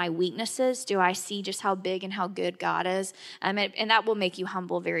sin and my weaknesses, do I see just how big and how good God is? And that will make you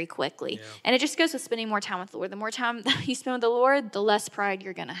humble very quickly. Yeah. And it just goes with spending more time with the Lord. The more time you spend with the Lord, the less pride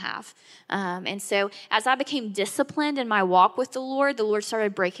you're going to have. And so as I became disciplined in my walk with the Lord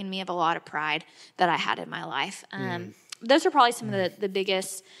started breaking me of a lot of pride that I had in my life. Those are probably some of the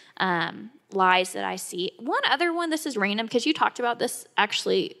biggest lies that I see. One other one, this is random because you talked about this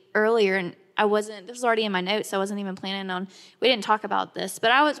actually earlier, and this was already in my notes, so I wasn't even planning on, we didn't talk about this,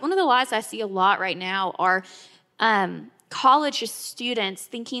 but one of the lies I see a lot right now are college students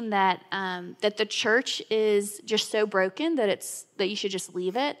thinking that that the church is just so broken that you should just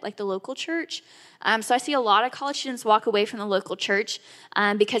leave it, like the local church. So I see a lot of college students walk away from the local church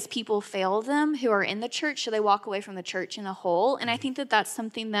because people fail them who are in the church, so they walk away from the church in a whole. And I think that that's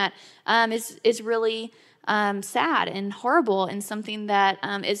something that is really sad and horrible, and something that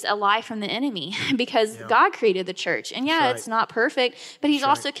is a lie from the enemy, because God created the church. And it's not perfect, but he's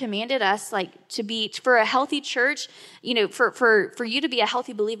also commanded us, like, for a healthy church, for you to be a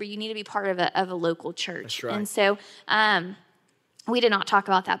healthy believer, you need to be part of a local church. That's right. And so, we did not talk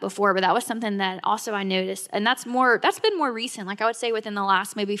about that before, but that was something that also I noticed. And that's been more recent. Like, I would say within the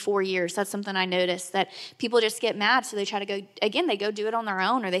last maybe 4 years, that's something I noticed, that people just get mad. So they try to go, again, they go do it on their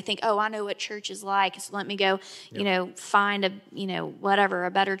own, or they think, oh, I know what church is like, so let me go, find a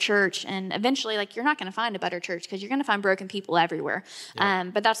better church. And eventually, like, you're not going to find a better church because you're going to find broken people everywhere.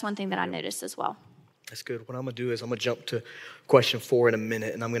 Yep. But that's one thing that I noticed as well. That's good. What I'm going to do is I'm going to jump to question 4 in a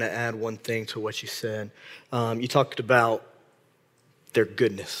minute, and I'm going to add one thing to what you said. You talked about their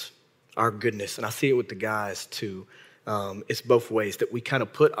goodness, our goodness. And I see it with the guys too. It's both ways, that we kind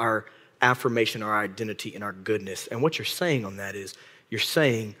of put our affirmation, our identity in our goodness. And what you're saying on that is, you're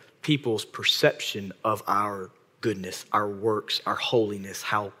saying people's perception of our goodness, our works, our holiness,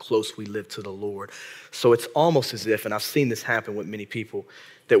 how close we live to the Lord. So it's almost as if, and I've seen this happen with many people,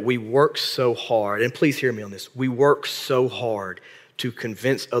 that we work so hard, and please hear me on this, we work so hard to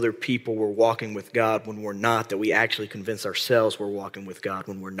convince other people we're walking with God when we're not, that we actually convince ourselves we're walking with God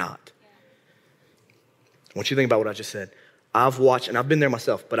when we're not. I want you to think about what I just said. I've watched, and I've been there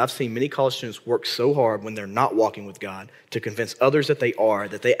myself, but I've seen many college students work so hard when they're not walking with God to convince others that they are,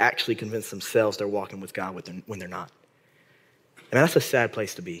 that they actually convince themselves they're walking with God when they're not. And that's a sad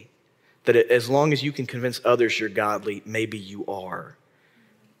place to be. That as long as you can convince others you're godly, maybe you are.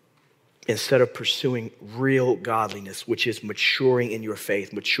 Instead of pursuing real godliness, which is maturing in your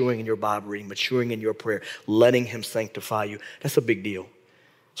faith, maturing in your Bible reading, maturing in your prayer, letting him sanctify you. That's a big deal.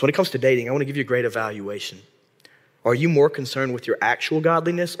 So when it comes to dating, I want to give you a great evaluation. Are you more concerned with your actual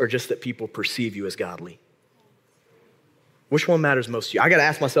godliness, or just that people perceive you as godly? Which one matters most to you? I got to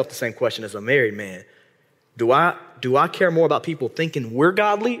ask myself the same question as a married man. Do I care more about people thinking we're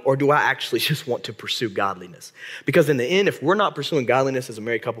godly, or do I actually just want to pursue godliness? Because in the end, if we're not pursuing godliness as a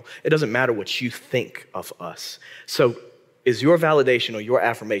married couple, it doesn't matter what you think of us. So is your validation or your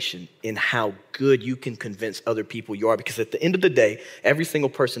affirmation in how good you can convince other people you are? Because at the end of the day, every single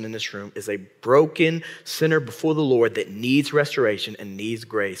person in this room is a broken sinner before the Lord that needs restoration and needs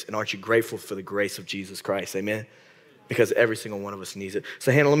grace. And aren't you grateful for the grace of Jesus Christ? Amen? Because every single one of us needs it.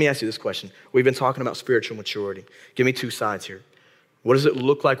 So Hannah, let me ask you this question. We've been talking about spiritual maturity. Give me two sides here. What does it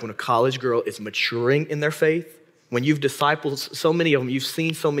look like when a college girl is maturing in their faith? When you've discipled so many of them, you've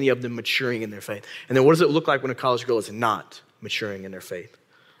seen so many of them maturing in their faith. And then what does it look like when a college girl is not maturing in their faith?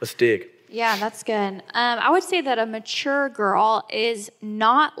 Let's dig. Yeah, that's good. I would say that a mature girl is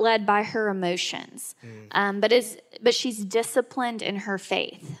not led by her emotions, but she's disciplined in her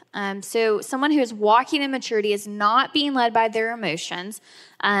faith. So someone who is walking in maturity is not being led by their emotions,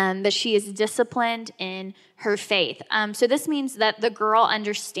 but she is disciplined in her faith. So this means that the girl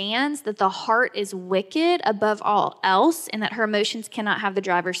understands that the heart is wicked above all else and that her emotions cannot have the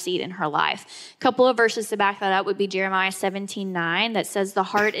driver's seat in her life. A couple of verses to back that up would be Jeremiah 17:9 that says, the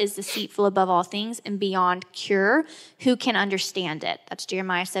heart is deceitful above all things and beyond cure. Who can understand it? That's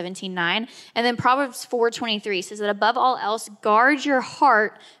Jeremiah 17:9. And then Proverbs 4:23 says that above all else, guard your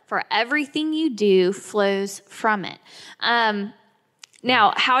heart, for everything you do flows from it.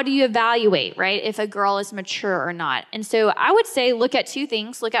 Now, how do you evaluate, right, if a girl is mature or not? And so I would say look at two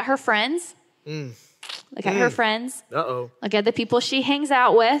things. Look at her friends. Look at her friends. Look at the people she hangs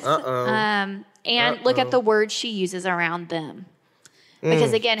out with. And look at the words she uses around them.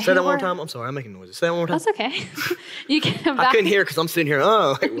 Because again, say that one more time. I'm sorry, I'm making noises. Say that one more time. That's okay. You can I couldn't hear because I'm sitting here.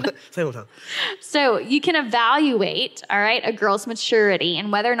 Say it one more time. So you can evaluate, all right, a girl's maturity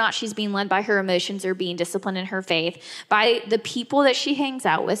and whether or not she's being led by her emotions or being disciplined in her faith by the people that she hangs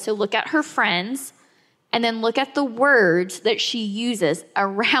out with. So look at her friends and then look at the words that she uses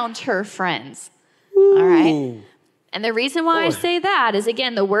around her friends. Ooh. All right. And the reason why I say that is,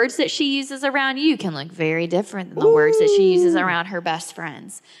 again, the words that she uses around you can look very different than the words that she uses around her best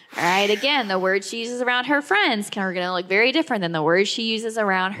friends. All right, again, the words she uses around her friends are going to look very different than the words she uses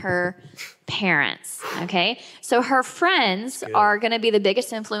around her parents, okay? So her friends are going to be the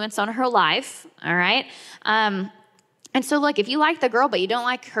biggest influence on her life, all right? And so, look, if you like the girl but you don't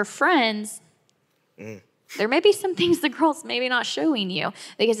like her friends, there may be some things the girl's maybe not showing you.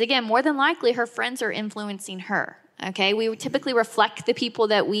 Because, again, more than likely, her friends are influencing her. Okay, we typically reflect the people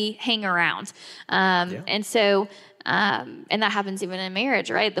that we hang around. And so, and that happens even in marriage,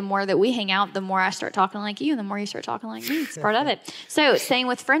 right? The more that we hang out, the more I start talking like you, and the more you start talking like me. It's part of it. So same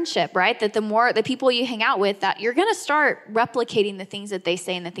with friendship, right? That the more the people you hang out with, that you're going to start replicating the things that they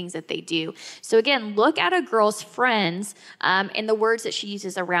say and the things that they do. So again, look at a girl's friends and the words that she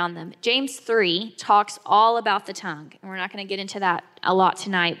uses around them. James 3 talks all about the tongue. And we're not going to get into that a lot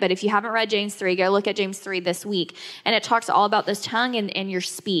tonight, but if you haven't read James 3, go look at James 3 this week. And it talks all about this tongue and your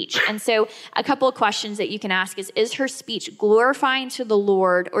speech. And so a couple of questions that you can ask is her speech glorifying to the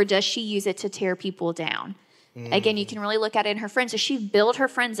Lord, or does she use it to tear people down? Again, you can really look at it in her friends. Does she build her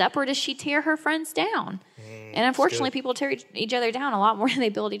friends up, or does she tear her friends down? And unfortunately, people tear each other down a lot more than they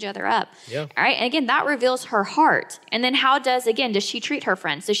build each other up. All right. And again, that reveals her heart. And then does she treat her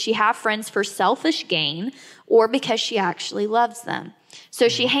friends? Does she have friends for selfish gain, or because she actually loves them? So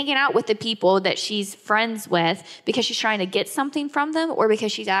is she hanging out with the people that she's friends with because she's trying to get something from them, or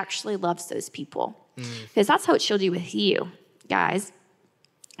because she actually loves those people? Because that's how she'll do with you, guys.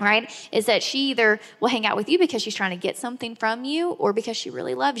 Right? Is that she either will hang out with you because she's trying to get something from you, or because she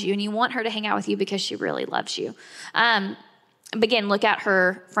really loves you and you want her to hang out with you because she really loves you. Again, look at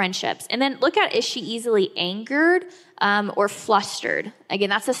her friendships. And then look at, is she easily angered or flustered? Again,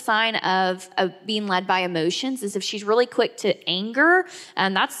 that's a sign of being led by emotions, is if she's really quick to anger,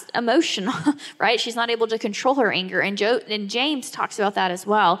 and that's emotional, right? She's not able to control her anger. And James talks about that as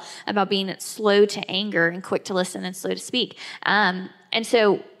well, about being slow to anger and quick to listen and slow to speak. And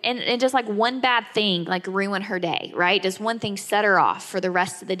so, and just like one bad thing, like ruin her day, right? Does one thing set her off for the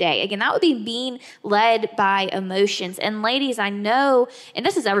rest of the day? Again, that would be being led by emotions. And ladies, I know, and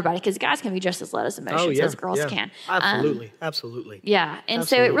this is everybody, because guys can be just as led as emotions as girls can. Absolutely. Yeah, and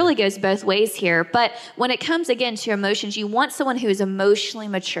so it really goes both ways here. But when it comes, again, to emotions, you want someone who is emotionally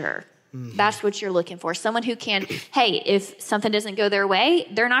mature. That's what you're looking for. Someone who can, hey, if something doesn't go their way,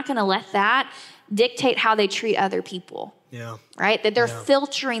 they're not going to let that dictate how they treat other people. Right? That they're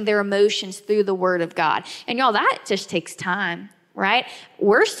filtering their emotions through the Word of God. And y'all, that just takes time. right?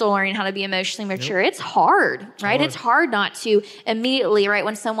 We're still learning how to be emotionally mature. It's hard, right? It's hard not to immediately, right,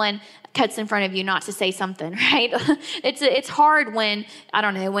 when someone cuts in front of you, not to say something, right? It's hard when, I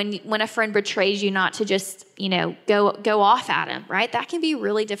don't know, when a friend betrays you, not to just, go off at him, right? That can be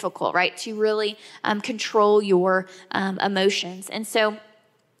really difficult, right? To really control your emotions. And so,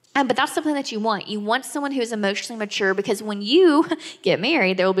 but that's something that you want. You want someone who is emotionally mature, because when you get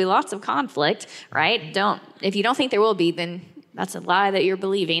married, there will be lots of conflict, right? If you don't think there will be, then that's a lie that you're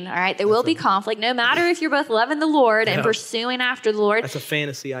believing, all right? There will be conflict, no matter if you're both loving the Lord and pursuing after the Lord. That's a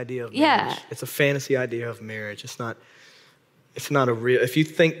fantasy idea of marriage. It's a fantasy idea of marriage. It's not a real, if you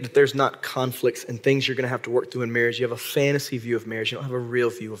think that there's not conflicts and things you're going to have to work through in marriage, you have a fantasy view of marriage. You don't have a real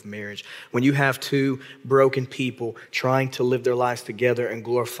view of marriage. When you have two broken people trying to live their lives together and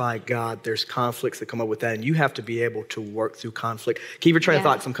glorify God, there's conflicts that come up with that, and you have to be able to work through conflict. Keep your train of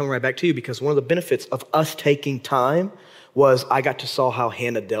thought, 'cause I'm coming right back to you, because one of the benefits of us taking time was I got to saw how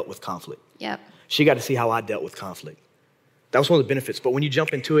Hannah dealt with conflict. Yep. She got to see how I dealt with conflict. That was one of the benefits. But when you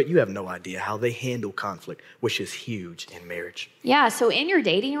jump into it, you have no idea how they handle conflict, which is huge in marriage. Yeah, so in your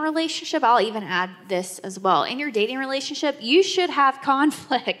dating relationship, I'll even add this as well. In your dating relationship, you should have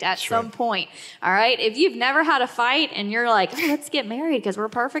conflict at some point, all right? If you've never had a fight and you're like, oh, let's get married because we're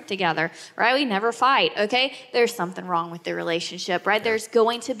perfect together, right? We never fight, okay? There's something wrong with the relationship, right? There's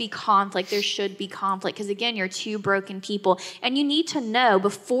going to be conflict. There should be conflict because, again, you're two broken people. And you need to know,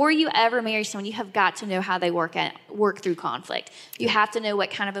 before you ever marry someone, you have got to know how they work through conflict. You have to know what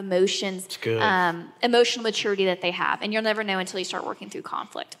kind of emotions, emotional maturity that they have. And you'll never know until you start working through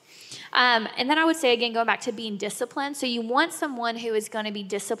conflict. And then I would say, again, going back to being disciplined. So you want someone who is going to be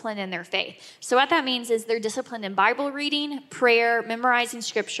disciplined in their faith. So what that means is they're disciplined in Bible reading, prayer, memorizing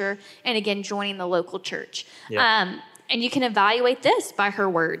scripture, and again, joining the local church. And you can evaluate this by her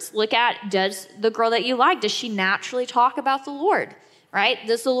words. Look at, does the girl that you like, does she naturally talk about the Lord? Right?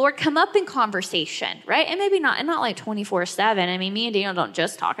 Does the Lord come up in conversation, right? And maybe not like 24/7. I mean, me and Daniel don't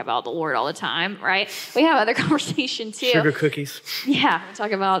just talk about the Lord all the time, right? We have other conversation too. Sugar cookies. Yeah, we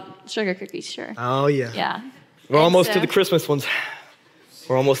talk about sugar cookies, sure. Oh, yeah. Yeah. We're almost to the Christmas ones.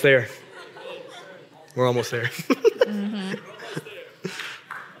 We're almost there. We're almost there.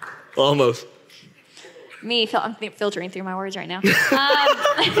 Almost. I'm filtering through my words right now.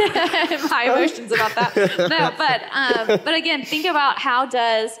 My emotions about that. No, but again, think about how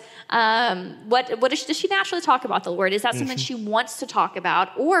does does she naturally talk about the Lord? Is that something she wants to talk about?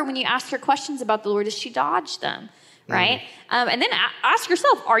 Or when you ask her questions about the Lord, does she dodge them? Right? And then ask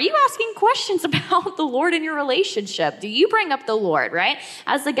yourself, are you asking questions about the Lord in your relationship? Do you bring up the Lord, right?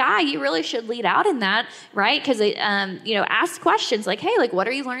 As a guy, you really should lead out in that, right? Because, ask questions like, hey, like, what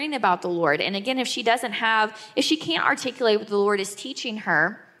are you learning about the Lord? And again, if she can't articulate what the Lord is teaching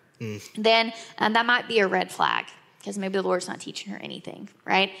her, then that might be a red flag. Because maybe the Lord's not teaching her anything,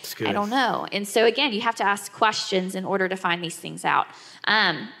 right? I don't know. And so again, you have to ask questions in order to find these things out.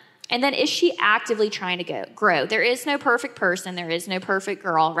 And then, is she actively trying to grow? There is no perfect person. There is no perfect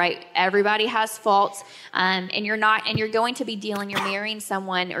girl, right? Everybody has faults, and you're going to be you're marrying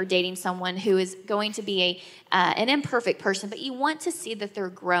someone or dating someone who is going to be an imperfect person, but you want to see that they're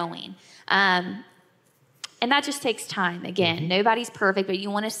growing. And that just takes time. Again, nobody's perfect, but you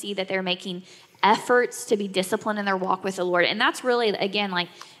want to see that they're making efforts to be disciplined in their walk with the Lord. And that's really, again, like,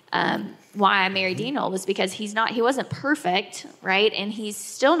 why I married Daniel was because he wasn't perfect, right? And he's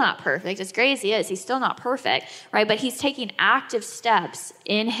still not perfect. As great as he is, he's still not perfect, right? But he's taking active steps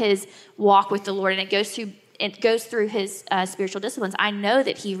in his walk with the Lord, and it goes through his spiritual disciplines. I know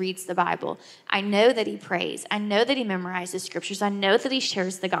that he reads the Bible. I know that he prays. I know that he memorizes scriptures. I know that he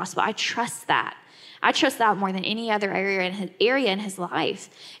shares the gospel. I trust that. I trust that more than any other area in his life.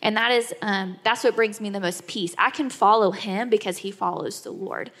 And that's what brings me the most peace. I can follow him because he follows the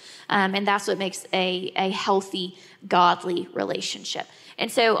Lord. And that's what makes a healthy, godly relationship.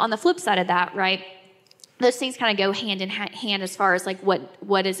 And so on the flip side of that, right, those things kind of go hand in hand as far as like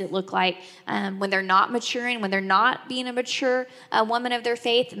what does it look like when they're not maturing, when they're not being a mature woman of their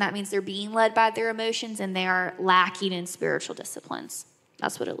faith, and that means they're being led by their emotions and they are lacking in spiritual disciplines.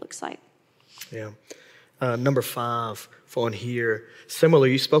 That's what it looks like. Yeah. Number 5 on here. Similar,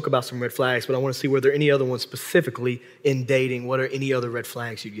 you spoke about some red flags, but I want to see, were there any other ones specifically in dating? What are any other red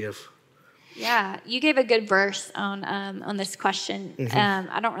flags you give? Yeah, you gave a good verse on this question.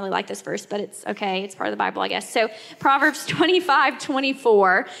 I don't really like this verse, but it's okay. It's part of the Bible, I guess. So Proverbs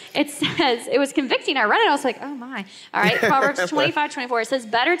 25:24, it says, it was convicting. I read it. I was like, oh my. All right, Proverbs 25:24, it says,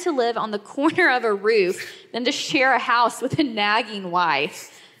 better to live on the corner of a roof than to share a house with a nagging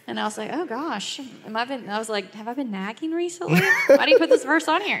wife. And I was like, oh gosh, I was like, have I been nagging recently? Why do you put this verse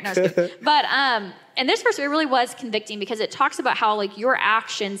on here? No, I was kidding. But, and this verse, it really was convicting because it talks about how like your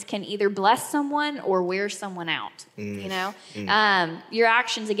actions can either bless someone or wear someone out, you know? Your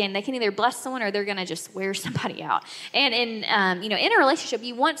actions, again, they can either bless someone or they're going to just wear somebody out. And in, you know, in a relationship,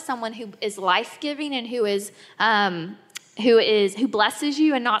 you want someone who is life-giving and who blesses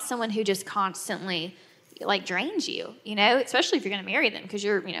you and not someone who just constantly like drains you, you know, especially if you're going to marry them because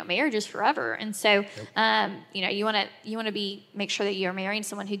marriage is forever. And so, you know, you want to make sure that you're marrying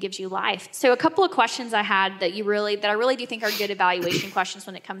someone who gives you life. So a couple of questions I had that I really do think are good evaluation questions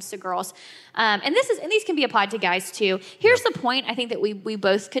when it comes to girls. And these can be applied to guys too. Here's the point I think that we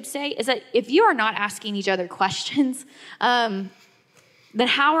both could say is that if you are not asking each other questions, then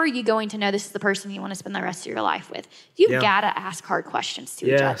how are you going to know this is the person you want to spend the rest of your life with? You've got to ask hard questions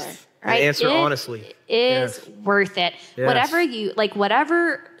to each other. Right? And answer honestly. It is worth it. Yes.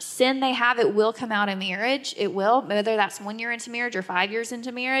 Whatever sin they have, it will come out in marriage. It will, whether that's 1 year into marriage or 5 years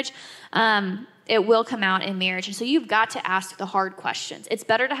into marriage, it will come out in marriage. And so you've got to ask the hard questions. It's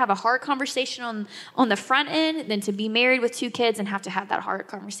better to have a hard conversation on the front end than to be married with 2 kids and have to have that hard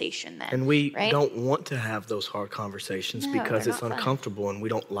conversation then. And we don't want to have those hard conversations because it's uncomfortable and we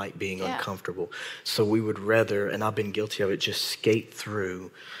don't like being uncomfortable. So we would rather, and I've been guilty of it, just skate through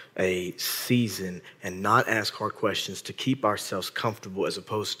a season and not ask hard questions to keep ourselves comfortable as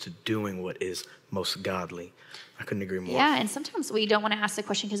opposed to doing what is most godly. I couldn't agree more. Yeah, and sometimes we don't want to ask the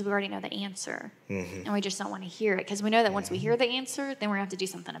question because we already know the answer. And we just don't want to hear it because we know that once we hear the answer, then we're going to have to do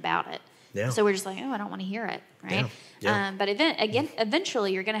something about it. Yeah. So we're just like, oh, I don't want to hear it, right? Yeah. But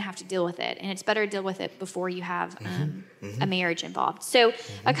eventually you're going to have to deal with it, and it's better to deal with it before you have a marriage involved. So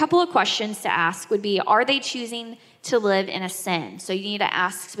a couple of questions to ask would be, are they choosing to live in a sin? So you need to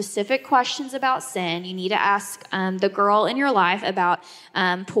ask specific questions about sin. You need to ask the girl in your life about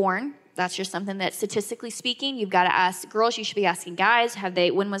porn. That's just something that, statistically speaking, you've got to ask girls. You should be asking guys,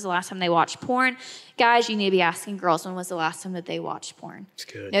 when was the last time they watched porn? Guys, you need to be asking girls, when was the last time that they watched porn? That's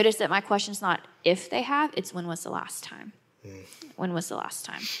good. Notice that my question's not if they have, it's when was the last time. When was the last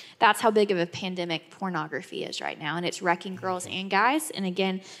time? That's how big of a pandemic pornography is right now, and it's wrecking girls and guys. And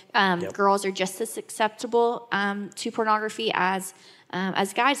again, girls are just as susceptible to pornography as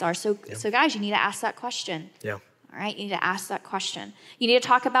guys are. So guys, you need to ask that question. Yeah. All right, you need to ask that question. You need to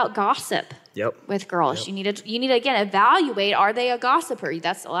talk about gossip with girls. You need to again evaluate: are they a gossiper?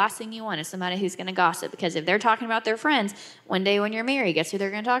 That's the last thing you want is somebody who's going to gossip, because if they're talking about their friends, one day when you're married, guess who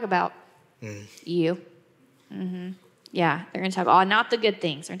they're going to talk about? You. Yeah, they're going to talk not the good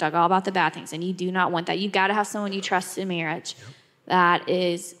things. They're going to talk all about the bad things, and you do not want that. You've got to have someone you trust in marriage. That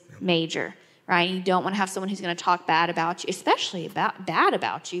is major. Right? You don't want to have someone who's going to talk bad about you, especially bad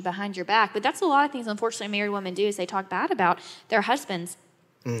about you behind your back. But that's a lot of things, unfortunately, married women do, is they talk bad about their husbands.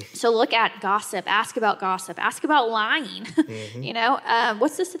 So look at gossip. Ask about gossip. Ask about lying. You know,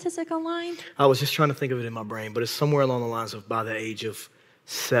 what's the statistic on lying? I was just trying to think of it in my brain, but it's somewhere along the lines of by the age of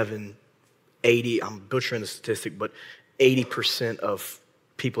 80, I'm butchering the statistic, but 80% of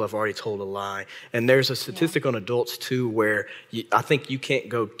people have already told a lie. And there's a statistic on adults too where I think you can't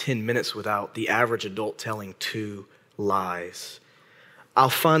go 10 minutes without the average adult telling 2 lies. I'll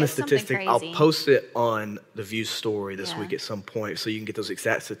find a statistic. I'll post it on the View story this week at some point so you can get those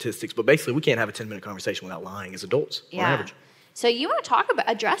exact statistics. But basically, we can't have a 10-minute conversation without lying as adults on average. So you want to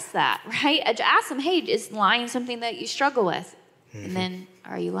address that, right? Ask them, hey, is lying something that you struggle with? And then,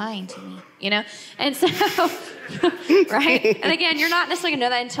 are you lying to me? You know? And so, right? And again, you're not necessarily going to know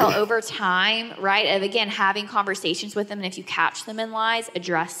that until over time, right? Of, again, having conversations with them. And if you catch them in lies,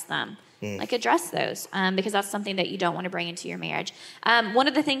 address them. Address those, because that's something that you don't want to bring into your marriage. One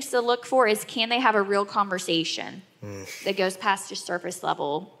of the things to look for is, can they have a real conversation that goes past just surface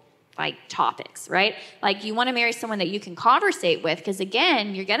level, like, topics, right? Like, you want to marry someone that you can conversate with, because,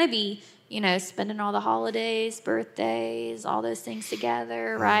 again, you're going to be, spending all the holidays, birthdays, all those things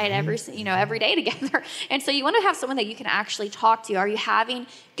together, right? Every day together. And so you want to have someone that you can actually talk to. Are you having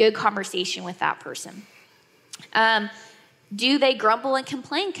good conversation with that person? Do they grumble and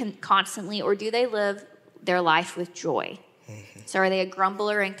complain constantly, or do they live their life with joy? So are they a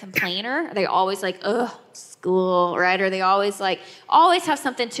grumbler and complainer? Are they always like, ugh, school, right? Or they always have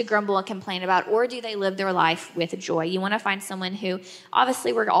something to grumble and complain about? Or do they live their life with joy? You want to find someone who,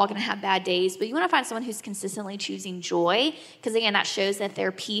 obviously we're all going to have bad days, but you want to find someone who's consistently choosing joy, because again, that shows that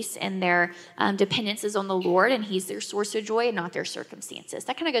their peace and their dependence is on the Lord, and He's their source of joy and not their circumstances.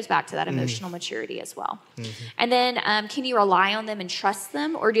 That kind of goes back to that emotional maturity as well. And then can you rely on them and trust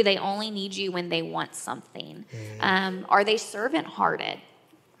them, or do they only need you when they want something? Are they servant-hearted?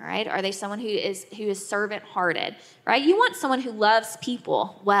 all right? Are they someone who is servant-hearted, right? You want someone who loves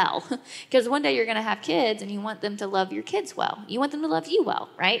people well, because one day you're going to have kids and you want them to love your kids well. You want them to love you well,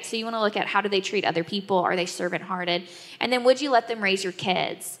 right? So you want to look at how do they treat other people? Are they servant-hearted? And then would you let them raise your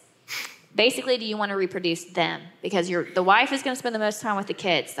kids? Basically, do you want to reproduce them? Because the wife is going to spend the most time with the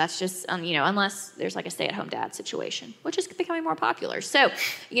kids. That's just, unless there's like a stay-at-home dad situation, which is becoming more popular. So,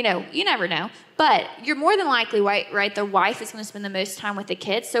 you never know. But you're more than likely, right? The wife is going to spend the most time with the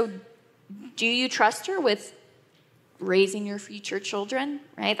kids. So do you trust her with raising your future children,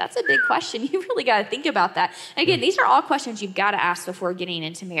 right? That's a big question. You really got to think about that. And again, these are all questions you've got to ask before getting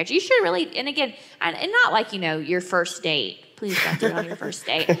into marriage. You should really, and again, and not like, your first date. Please don't do it on your first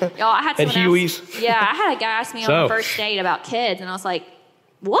date. Y'all, I had someone ask, I had a guy ask me on the first date about kids, and I was like,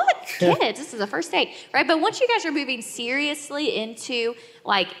 what? Kids? This is a first date, right? But once you guys are moving seriously into,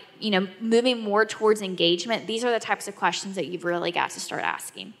 moving more towards engagement, these are the types of questions that you've really got to start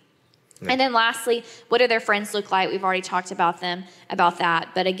asking. Yeah. And then lastly, what do their friends look like? We've already talked about that.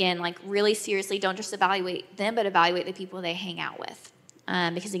 But again, really seriously, don't just evaluate them, but evaluate the people they hang out with.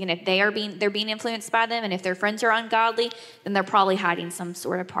 Because again, if they're being influenced by them, and if their friends are ungodly, then they're probably hiding some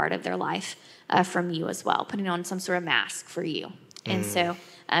sort of part of their life from you as well, putting on some sort of mask for you. And so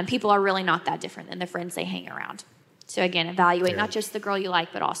people are really not that different than the friends they hang around. So again, evaluate not just the girl you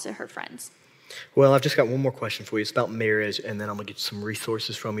like, but also her friends. Well, I've just got one more question for you. It's about marriage, and then I'm going to get some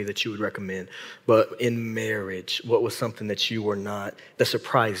resources from you that you would recommend. But in marriage, what was something that that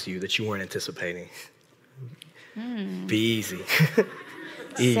surprised you, that you weren't anticipating? Be easy.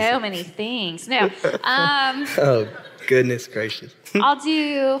 So many things. No. Oh, goodness gracious. I'll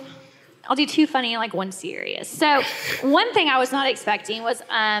do two funny and one serious. So one thing I was not expecting was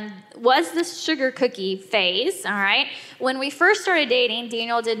this sugar cookie phase, all right? When we first started dating,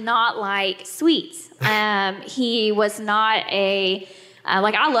 Daniel did not like sweets. He was not I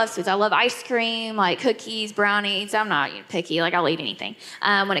love sweets. I love ice cream, cookies, brownies. I'm not picky. I'll eat anything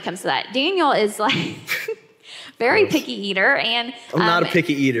when it comes to that. Daniel is very picky eater, and I'm not a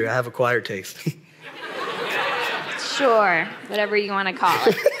picky eater. I have acquired taste. Sure, whatever you want to call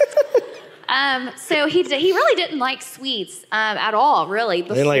it. So he really didn't like sweets at all, really.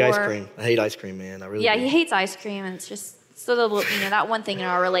 Before. I didn't like ice cream. I hate ice cream, man. I really do. He hates ice cream, and it's just sort of that one thing in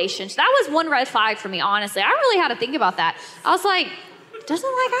our relationship. That was one red flag for me, honestly. I really had to think about that. I was like,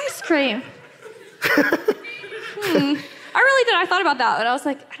 doesn't like ice cream. I really did. I thought about that, and I was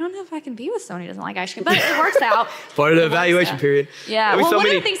like, I don't know if I can be with someone who doesn't like ice cream, but it works out. Part of the evaluation period. Yeah. Well, one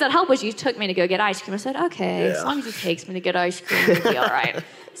of the things that helped was you took me to go get ice cream. I said, okay, as long as he takes me to get ice cream, it'll be all right.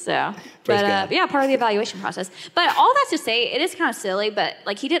 So, part of the evaluation process. But all that to say, it is kind of silly, but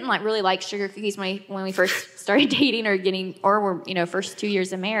he didn't really like sugar cookies when we first started dating or were first 2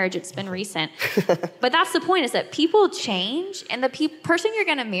 years of marriage. It's been recent. But that's the point, is that people change, and the person you're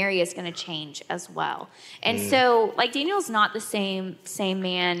going to marry is going to change as well. And so Daniel's not the same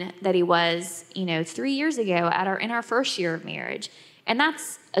man that he was 3 years ago in our first year of marriage. And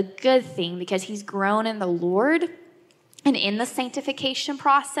that's a good thing, because he's grown in the Lord and in the sanctification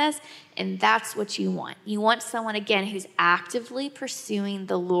process, and that's what you want. You want someone, again, who's actively pursuing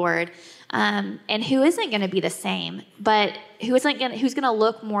the Lord, and who isn't going to be the same, but who's going to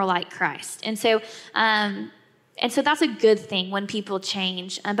look more like Christ. And so that's a good thing when people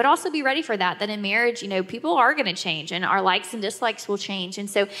change, but also be ready for that in marriage, people are going to change, and our likes and dislikes will change. And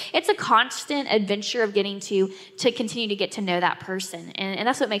so it's a constant adventure of getting to continue to get to know that person. And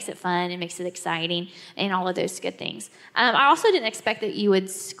that's what makes it fun and makes it exciting and all of those good things. I also didn't expect that you would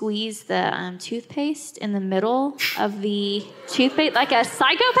squeeze the toothpaste in the middle of the toothpaste like a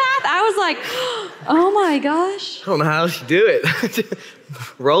psychopath. I was like, oh my gosh. I don't know how else you do it.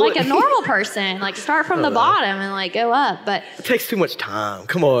 Roll it. Like a normal person, start from the bottom and go up. But it takes too much time.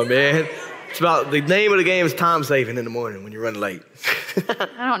 Come on, man. It's about, the name of the game is time saving in the morning when you're running late.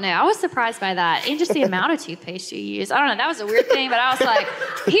 I don't know. I was surprised by that. And just the amount of toothpaste you use. I don't know. That was a weird thing, but I was like,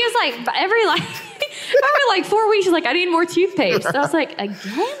 he was every 4 weeks, he's like, I need more toothpaste. So I was like, again?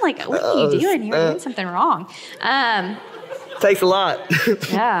 What are you doing? You're doing something wrong. Takes a lot.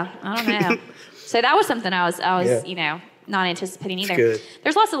 Yeah, I don't know. So that was something I was not anticipating either.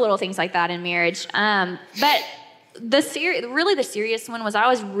 There's lots of little things like that in marriage. But the serious one was I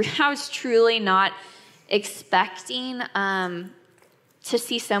was truly not expecting to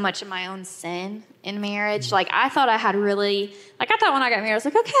see so much of my own sin in marriage. I thought I had really, I thought when I got married, I was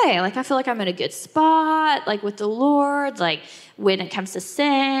like, okay, I feel like I'm in a good spot, with the Lord, when it comes to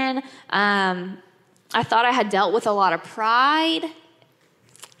sin. I thought I had dealt with a lot of pride.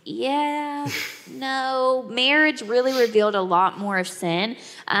 yeah, no, marriage really revealed a lot more of sin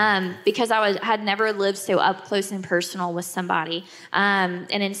because had never lived so up close and personal with somebody and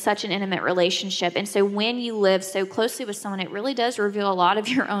in such an intimate relationship. And so when you live so closely with someone, it really does reveal a lot of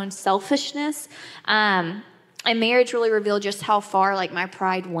your own selfishness. And marriage really revealed just how far like my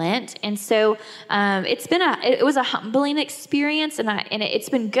pride went. And so it was a humbling experience, and it's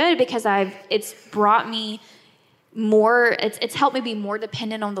been good because it's brought me more, it's helped me be more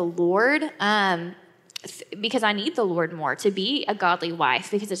dependent on the Lord because I need the Lord more to be a godly wife,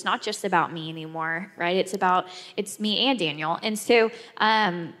 because it's not just about me anymore, right? It's me and Daniel. And so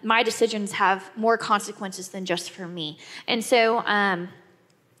my decisions have more consequences than just for me. And so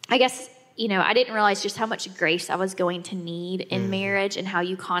I guess, I didn't realize just how much grace I was going to need in marriage, and how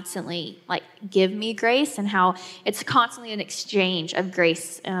you constantly give me grace, and how it's constantly an exchange of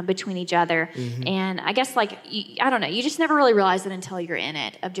grace between each other. And I guess I don't know, you just never really realize it until you're in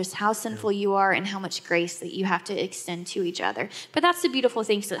it, of just how sinful you are and how much grace that you have to extend to each other. But that's the beautiful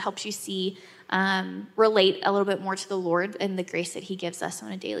thing, so it helps you see relate a little bit more to the Lord and the grace that he gives us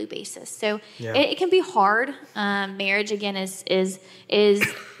on a daily basis. So it can be hard. Marriage, again, is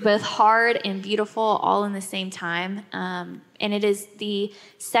both hard and beautiful all in the same time. And it is the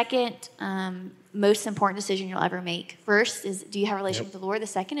second most important decision you'll ever make. First is, do you have a relationship with the Lord? The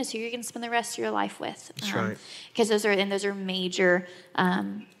second is who you're going to spend the rest of your life with. That's right. Because those are major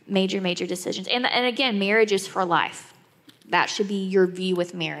decisions. And again, marriage is for life. That should be your view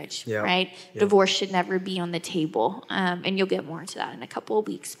with marriage, right? Yep. Divorce should never be on the table. And you'll get more into that in a couple of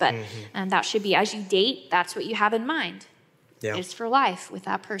weeks. But that should be, as you date, that's what you have in mind. Yeah. It's for life with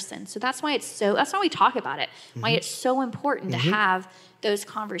that person. So that's why we talk about it, why it's so important to have those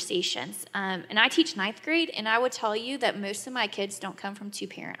conversations. And I teach 9th grade, and I would tell you that most of my kids don't come from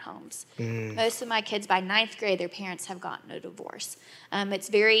 2-parent homes. Most of my kids, by 9th grade, their parents have gotten a divorce. It's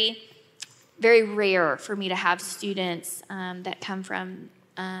very rare for me to have students that come from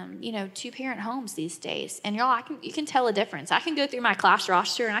 2-parent homes these days. And you can tell a difference. I can go through my class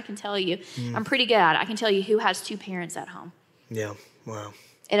roster and I can tell you, I'm pretty good at it. I can tell you who has 2 parents at home. Yeah, wow.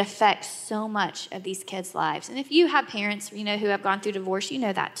 It affects so much of these kids' lives. And if you have parents, who have gone through divorce, you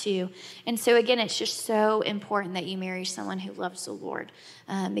know that too. And so again, it's just so important that you marry someone who loves the Lord.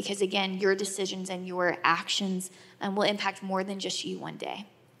 Because again, your decisions and your actions will impact more than just you one day.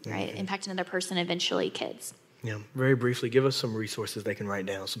 Right? Impact another person, eventually kids. Yeah. Very briefly, give us some resources they can write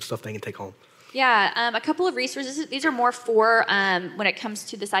down, some stuff they can take home. Yeah, a couple of resources. These are more for when it comes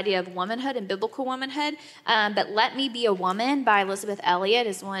to this idea of womanhood and biblical womanhood. But Let Me Be a Woman by Elizabeth Elliot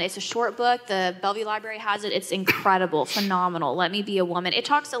is one. It's a short book. The Bellevue Library has it. It's incredible, phenomenal. Let Me Be a Woman. It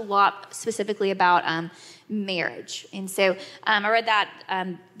talks a lot specifically about marriage. And so I read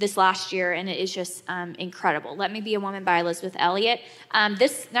that this last year, and it is just incredible. Let Me Be a Woman by Elizabeth Elliot.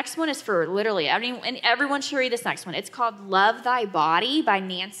 This next one is for literally, and everyone should read this next one. It's called Love Thy Body by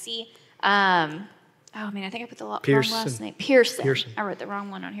Nancy. I think I put the wrong last name. Pearson. I wrote the wrong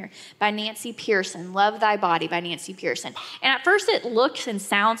one on here. By Nancy Pearson. Love Thy Body by Nancy Pearson. And at first it looks and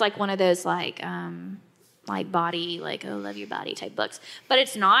sounds like one of those body, oh, love your body type books. But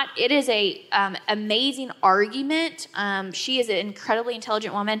it's not. It is a amazing argument. She is an incredibly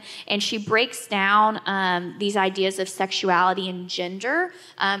intelligent woman, and she breaks down these ideas of sexuality and gender,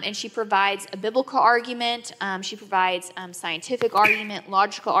 and she provides a biblical argument. She provides scientific argument,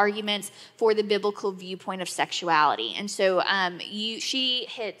 logical arguments for the biblical viewpoint of sexuality. And so she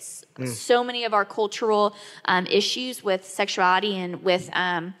hits so many of our cultural issues with sexuality and with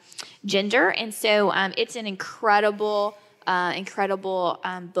gender. And so it's an incredible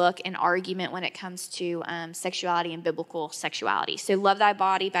book and argument when it comes to sexuality and biblical sexuality. So Love Thy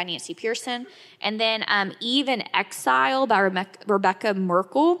Body by Nancy Pearson. And then Eve in Exile by Rebecca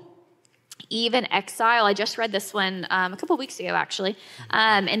Merkel. Eve in Exile. I just read this one a couple weeks ago, actually.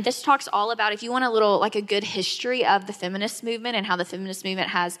 And this talks all about, if you want a good history of the feminist movement and how the feminist movement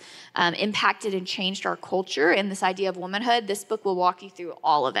has impacted and changed our culture and this idea of womanhood, this book will walk you through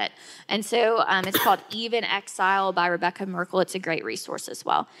all of it. And so it's called Eve in Exile by Rebecca Merkel. It's a great resource as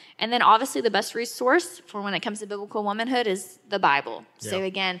well. And then obviously the best resource for when it comes to biblical womanhood is the Bible. Yeah. So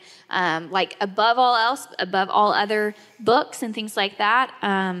again, above all else, above all other books and things like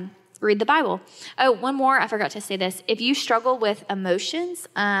that, read the Bible. Oh, one more. I forgot to say this. If you struggle with emotions,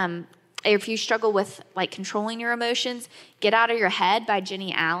 if you struggle with controlling your emotions, Get Out of Your Head by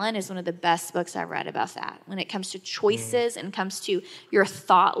Jenny Allen is one of the best books I've read about that. When it comes to choices and comes to your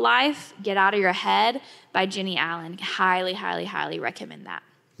thought life, Get Out of Your Head by Jenny Allen. Highly, highly, highly recommend that.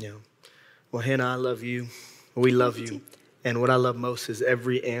 Yeah. Well, Hannah, I love you. We love you. And what I love most is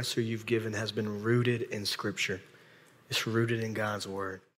every answer you've given has been rooted in Scripture. It's rooted in God's Word.